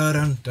 dun,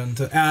 dun, dun,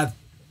 dun. Add.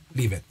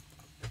 Leave it.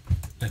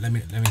 Let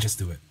me just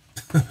do it.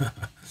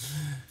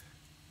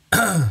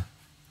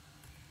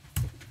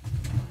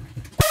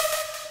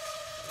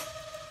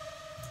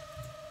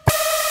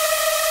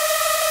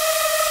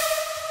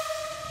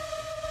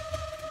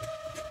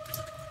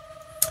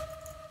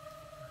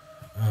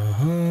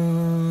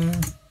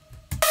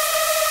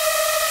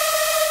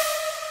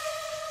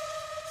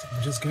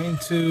 Just going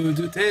to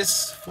do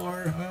this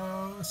for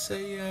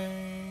say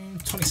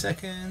 20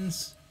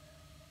 seconds.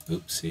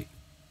 Oopsie,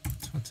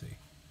 20.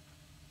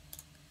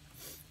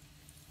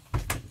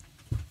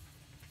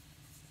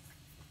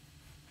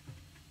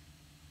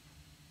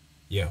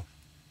 Yo.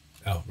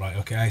 Oh, right.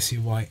 Okay, I see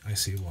why. I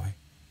see why.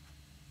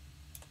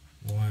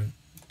 1,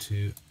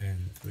 2,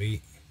 and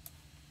 3.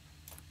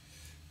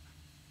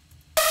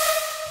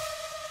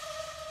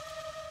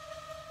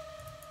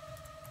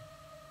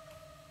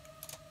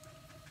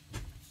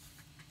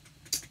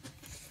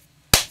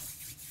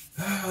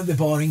 The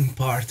boring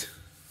part,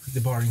 the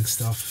boring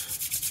stuff.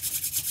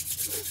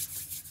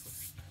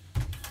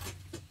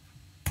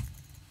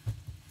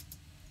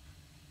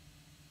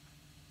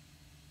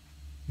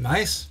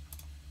 Nice.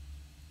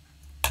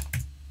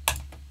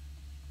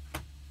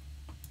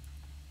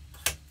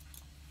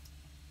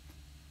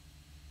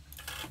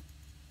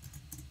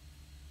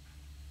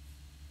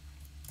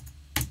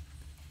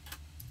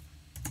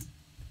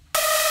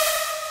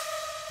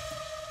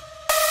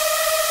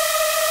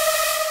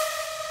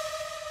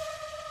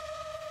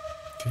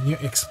 Can you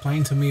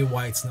explain to me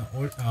why it's not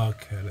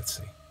okay, let's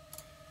see.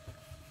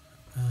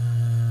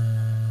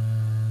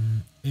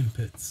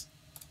 Inputs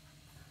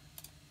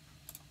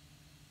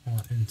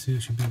 1 and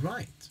 2 should be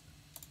right.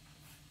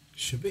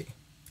 Should be.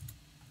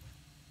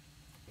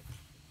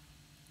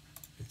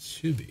 It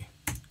should be.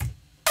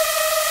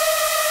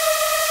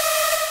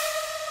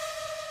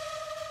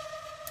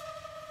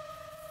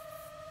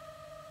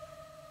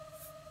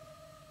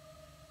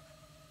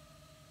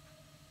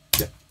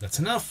 Yep, that's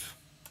enough.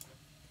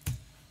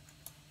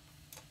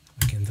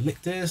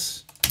 Delete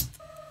this.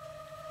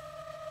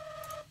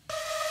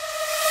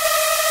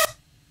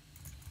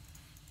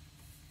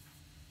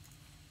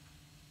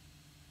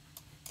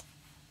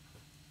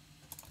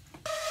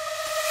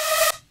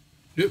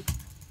 Yep.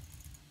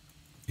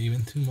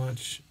 Even too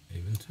much.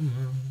 Even too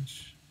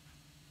much.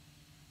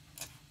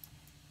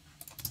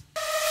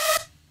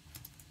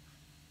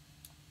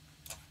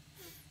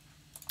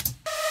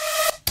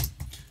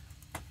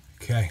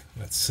 Okay,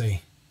 let's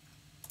see.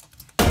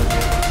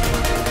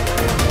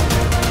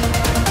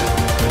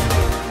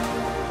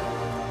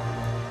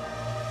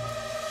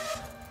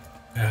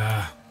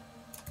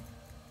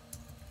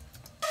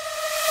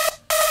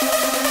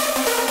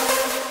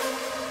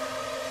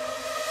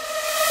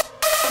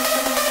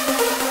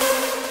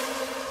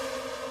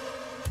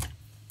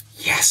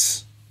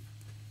 Yes.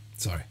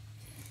 Sorry.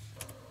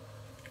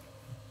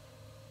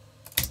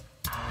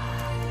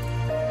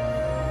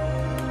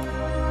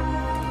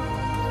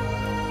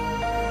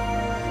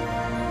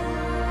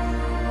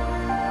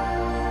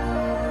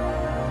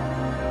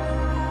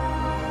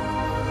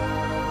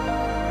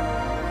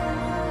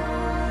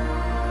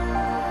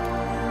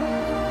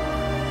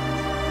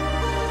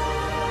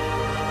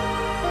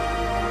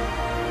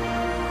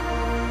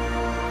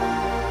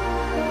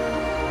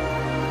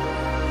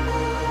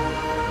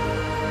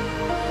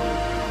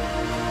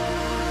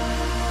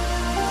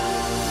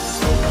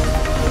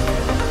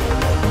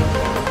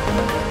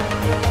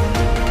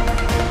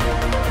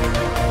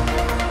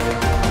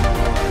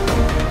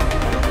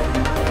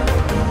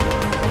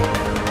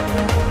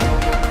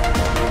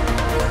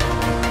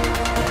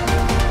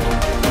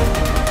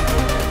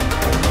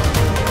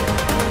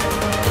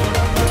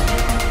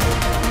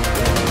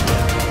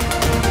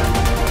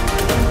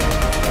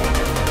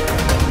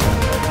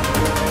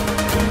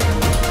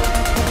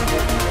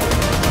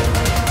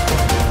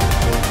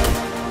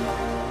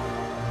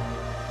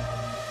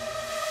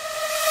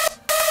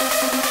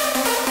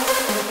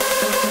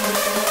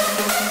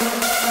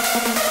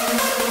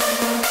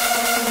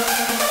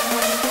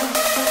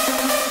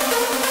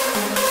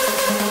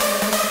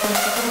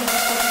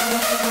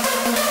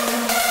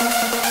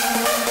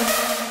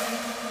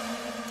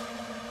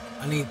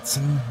 need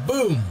some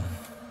boom.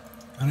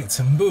 I need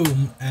some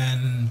boom,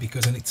 and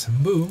because I need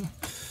some boom,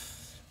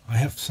 I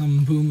have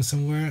some boom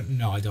somewhere.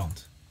 No, I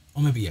don't.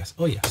 Or maybe yes.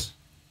 Oh yes.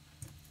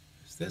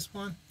 Is this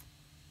one?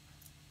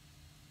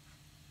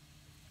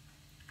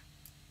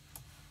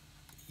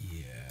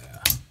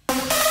 Yeah.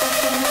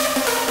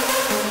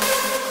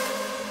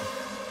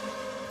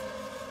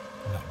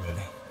 Not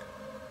really.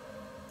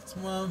 This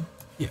one?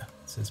 Yeah. It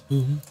says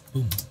boom,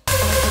 boom.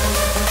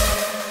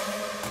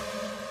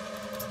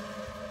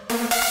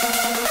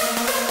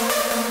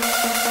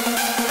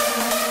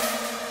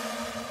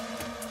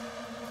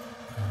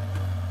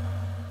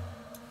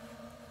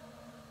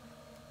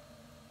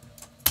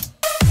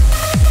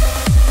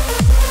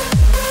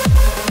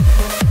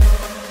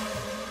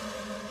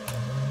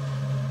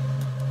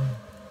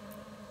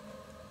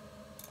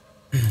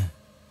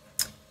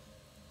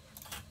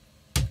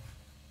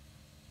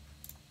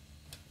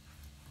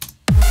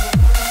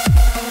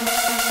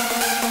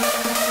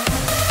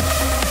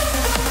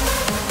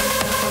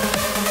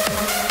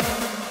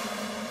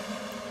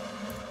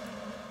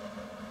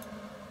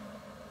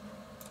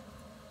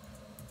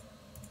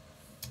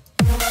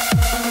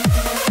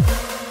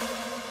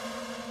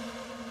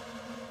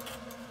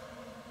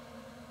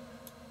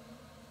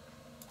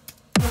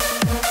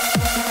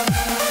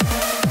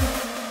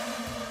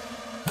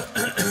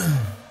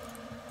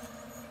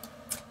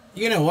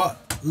 You know what?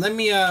 Let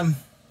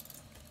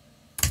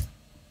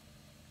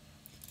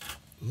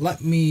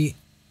me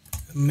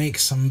make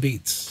some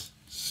beats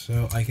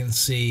so I can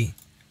see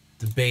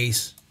the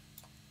bass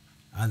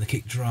and the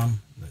kick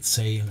drum. Let's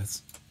say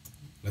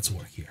let's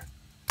work here.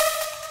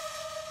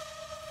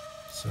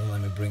 So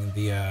let me bring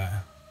the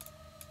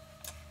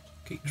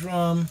kick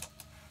drum.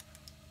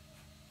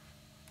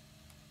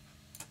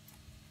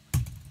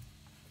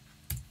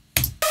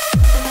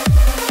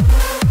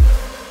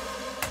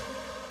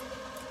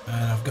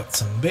 And I've got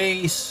some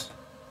bass.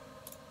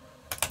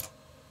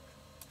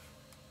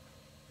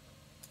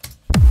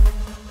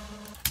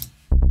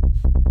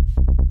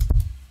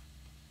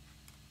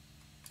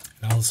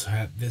 And I also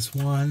had this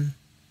one,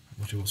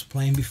 which I was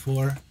playing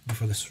before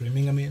the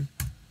streaming, I mean.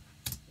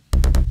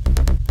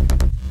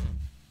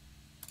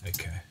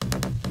 Okay.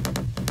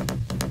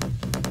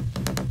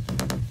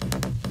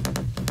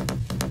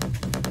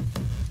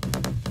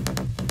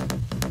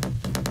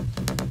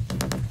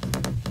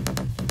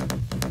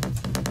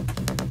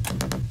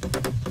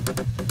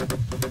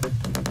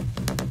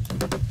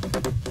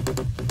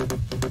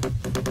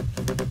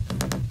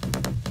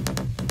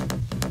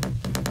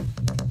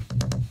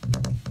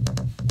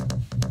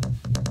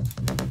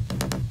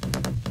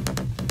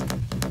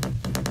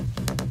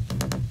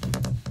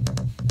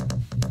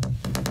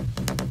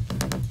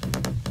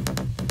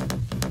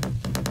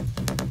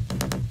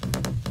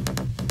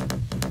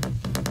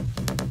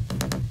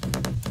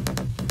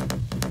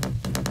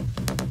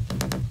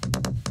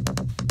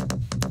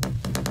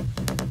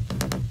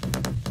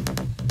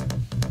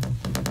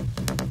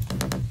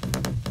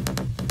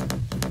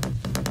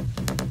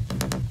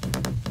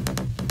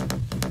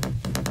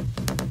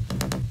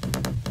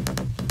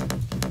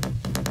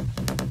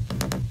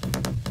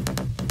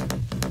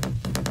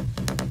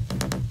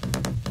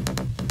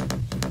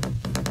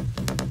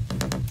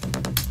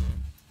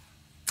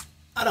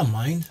 I don't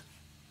mind.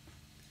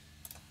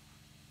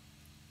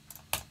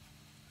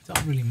 I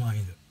don't really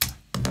mind it.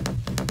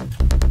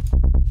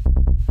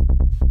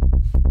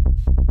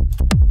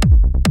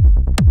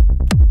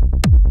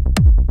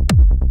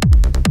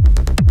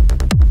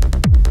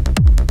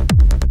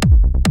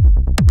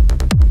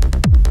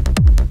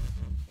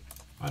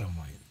 I don't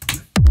mind.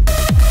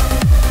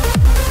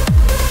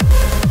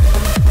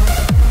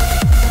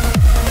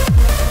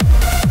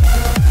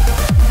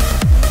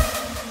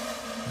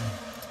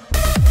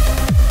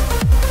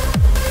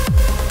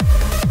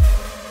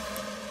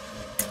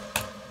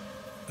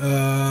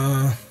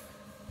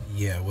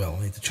 Yeah, well,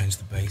 I need to change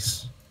the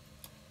bass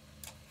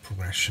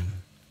progression.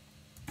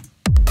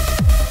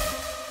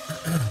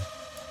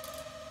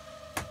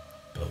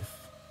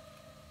 Both.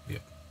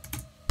 Yep.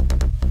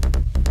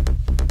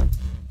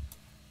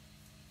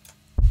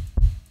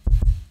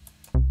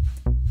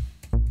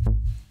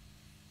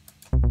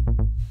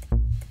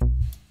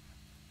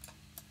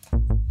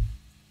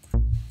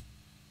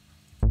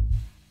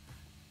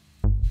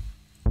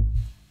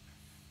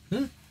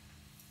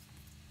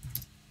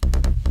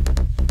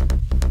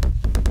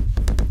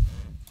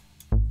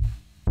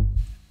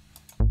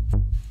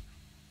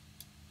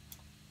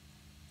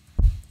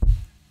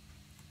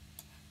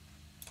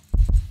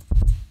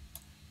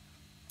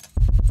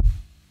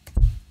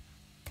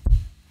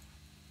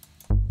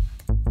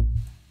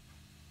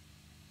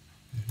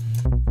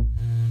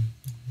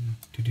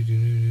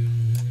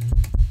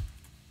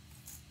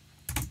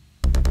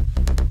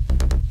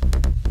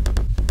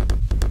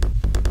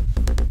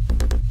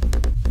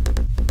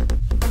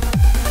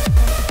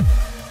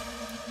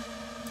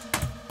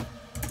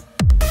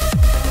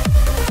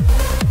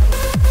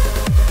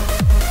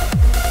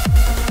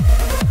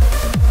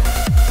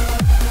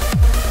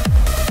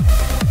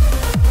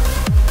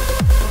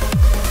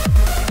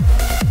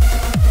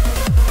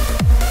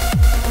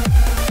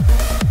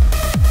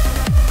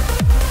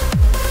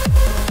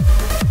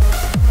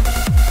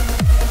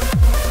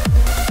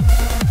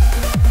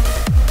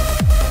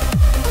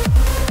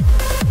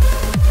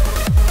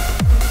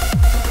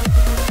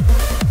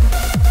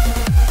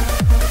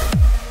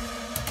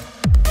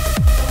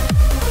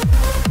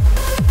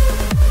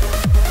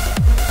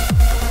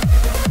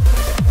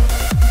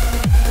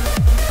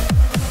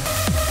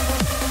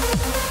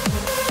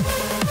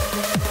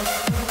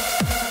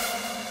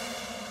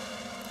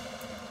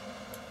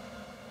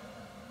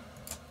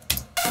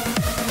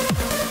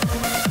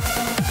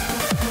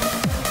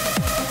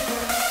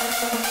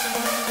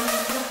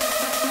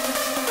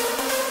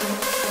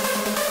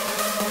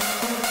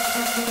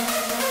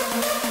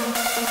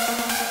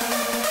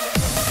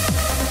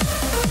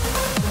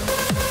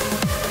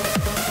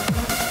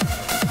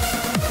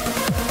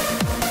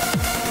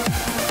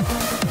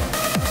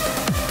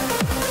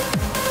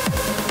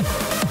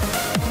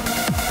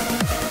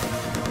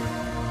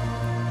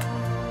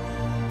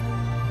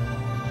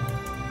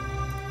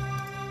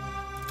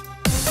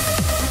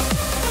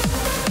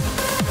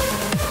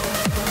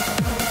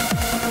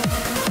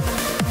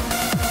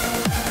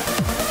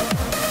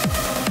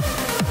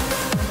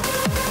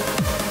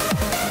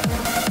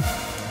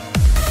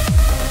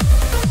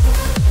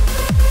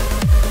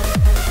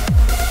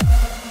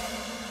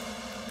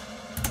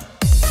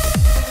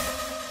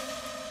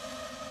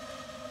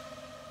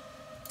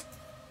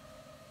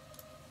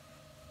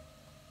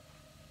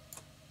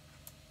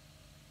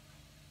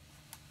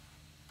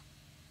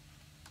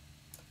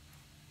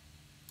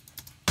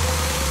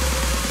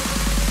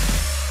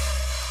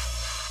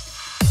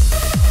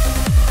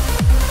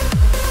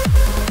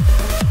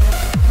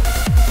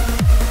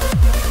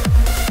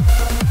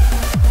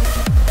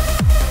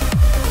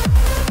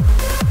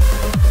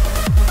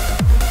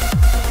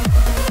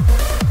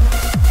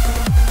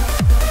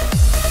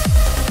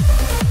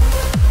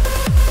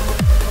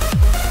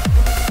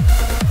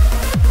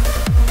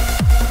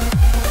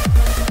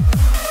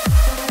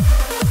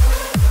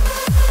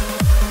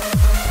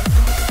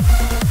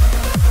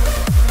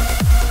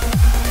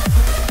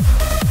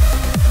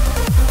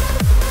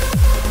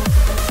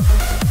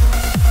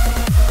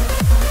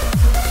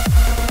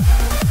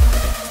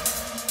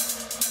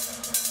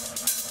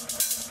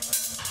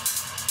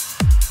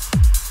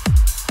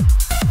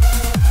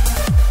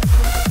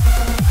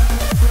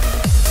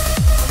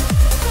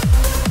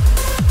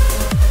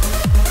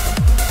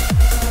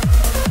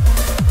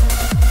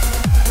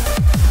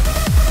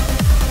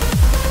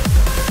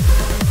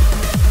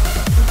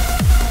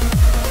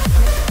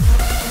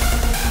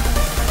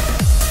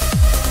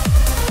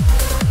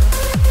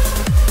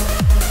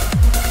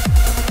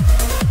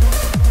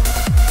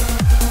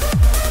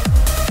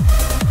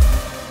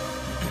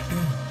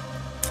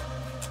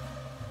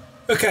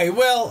 Okay,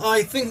 well,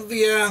 I think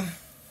the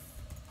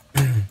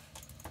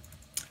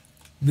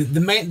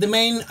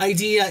main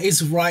idea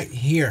is right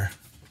here.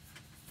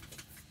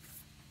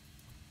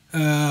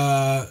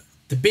 The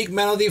big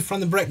melody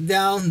from the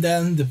breakdown,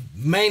 then the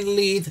main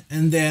lead,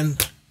 and then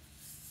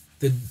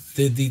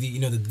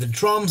the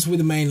drums with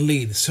the main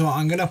lead. So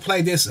I'm gonna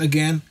play this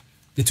again,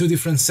 the two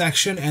different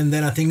sections, and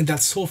then I think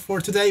that's all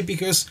for today,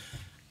 because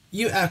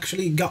you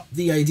actually got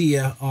the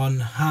idea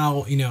on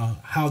how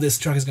this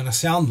track is gonna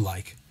sound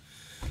like.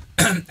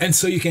 And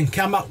so you can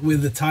come up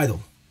with the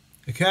title.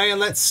 Okay,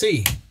 let's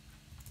see.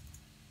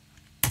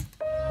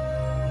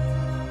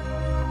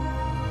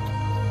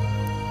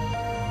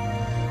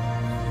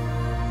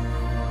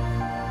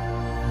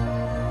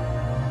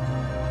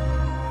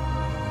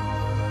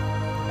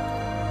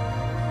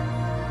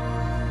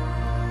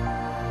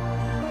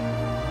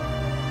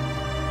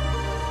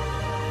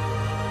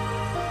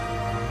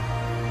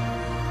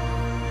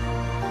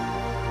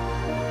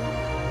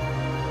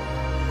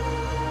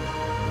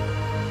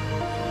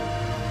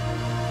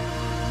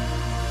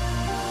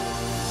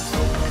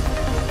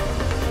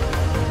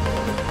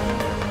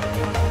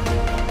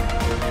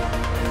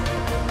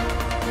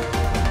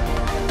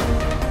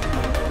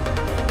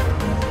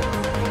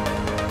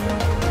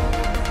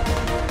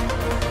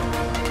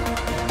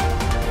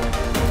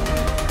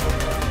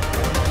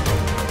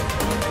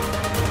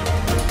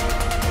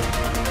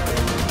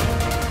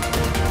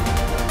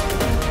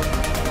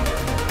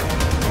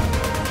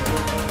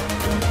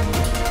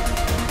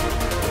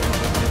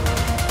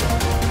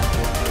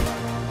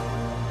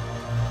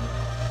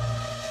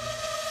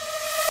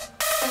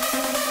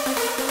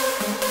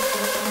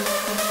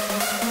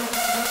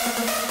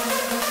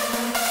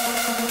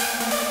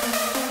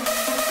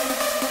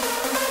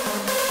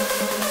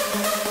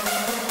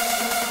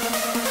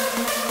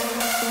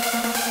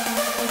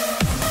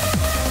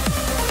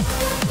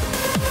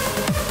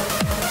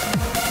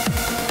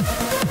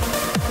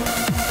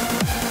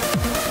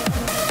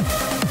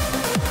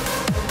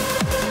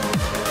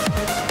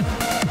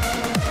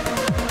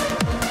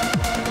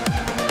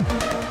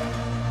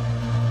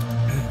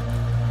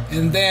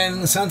 And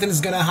then something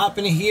is gonna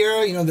happen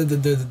here. You know,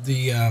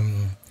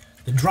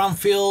 the drum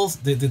fills,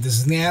 the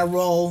snare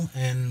roll,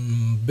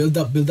 and build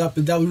up,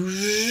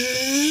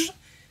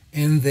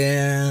 and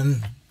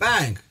then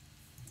bang.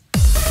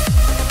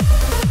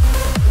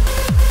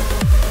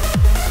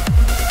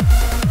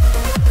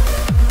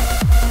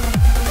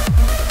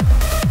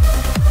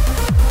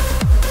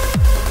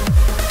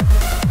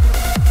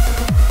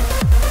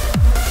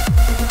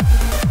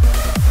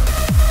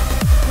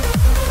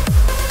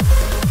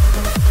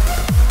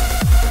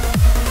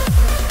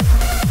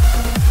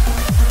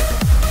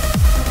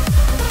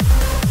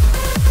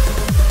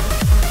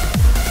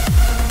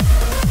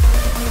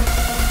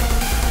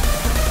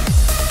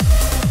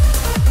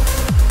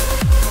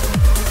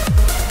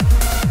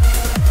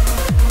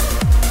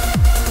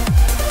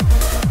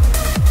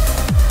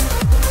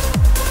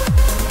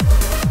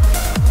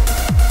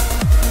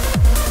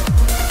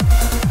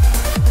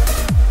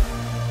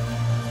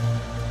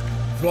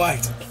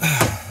 Right.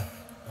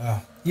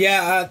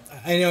 Yeah,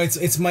 I know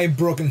it's my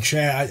broken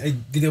chair. I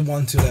didn't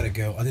want to let it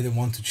go. I didn't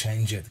want to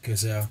change it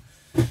because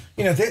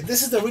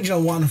this is the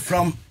original one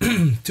from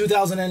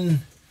 2000 and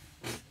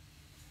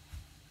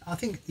I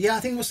think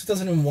it was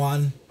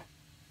 2001.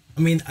 I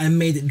mean, I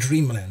made it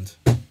Dreamland,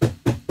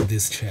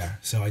 this chair,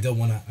 so I don't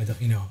want to.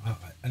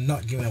 I'm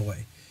not giving it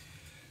away.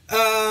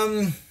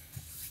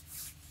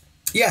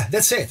 Yeah,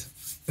 that's it.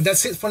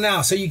 That's it for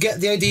now. So you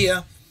get the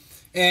idea.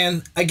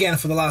 And again,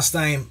 for the last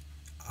time,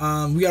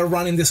 we are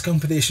running this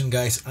competition,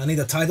 guys. I need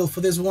a title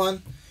for this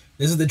one.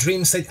 This is the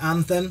Dreamstate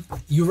Anthem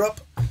Europe,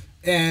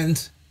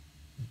 and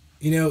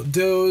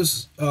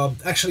those.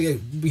 Actually,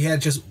 we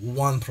had just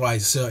one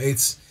prize, so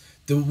it's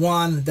the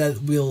one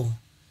that will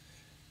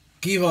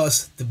give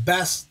us the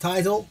best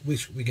title,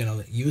 which we're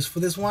gonna use for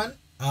this one.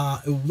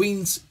 It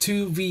wins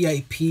 2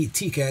 VIP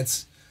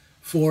tickets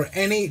for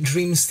any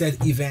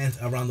Dreamstate event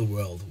around the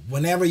world,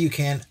 whenever you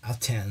can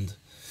attend.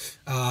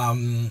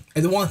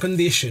 At the one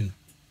condition,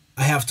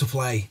 I have to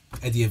play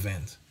at the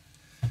event.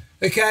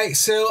 Okay,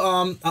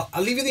 so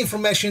I'll leave you the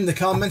information in the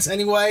comments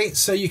anyway,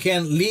 so you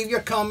can leave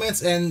your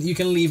comments and you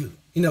can leave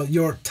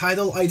your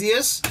title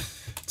ideas.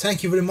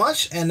 Thank you very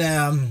much, and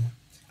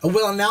I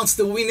will announce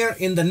the winner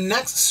in the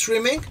next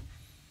streaming.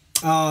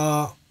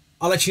 I'll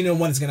let you know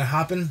when it's gonna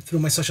happen through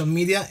my social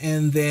media,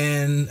 and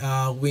then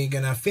we're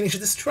gonna finish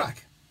this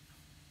track.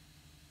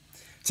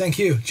 Thank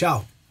you.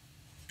 Ciao.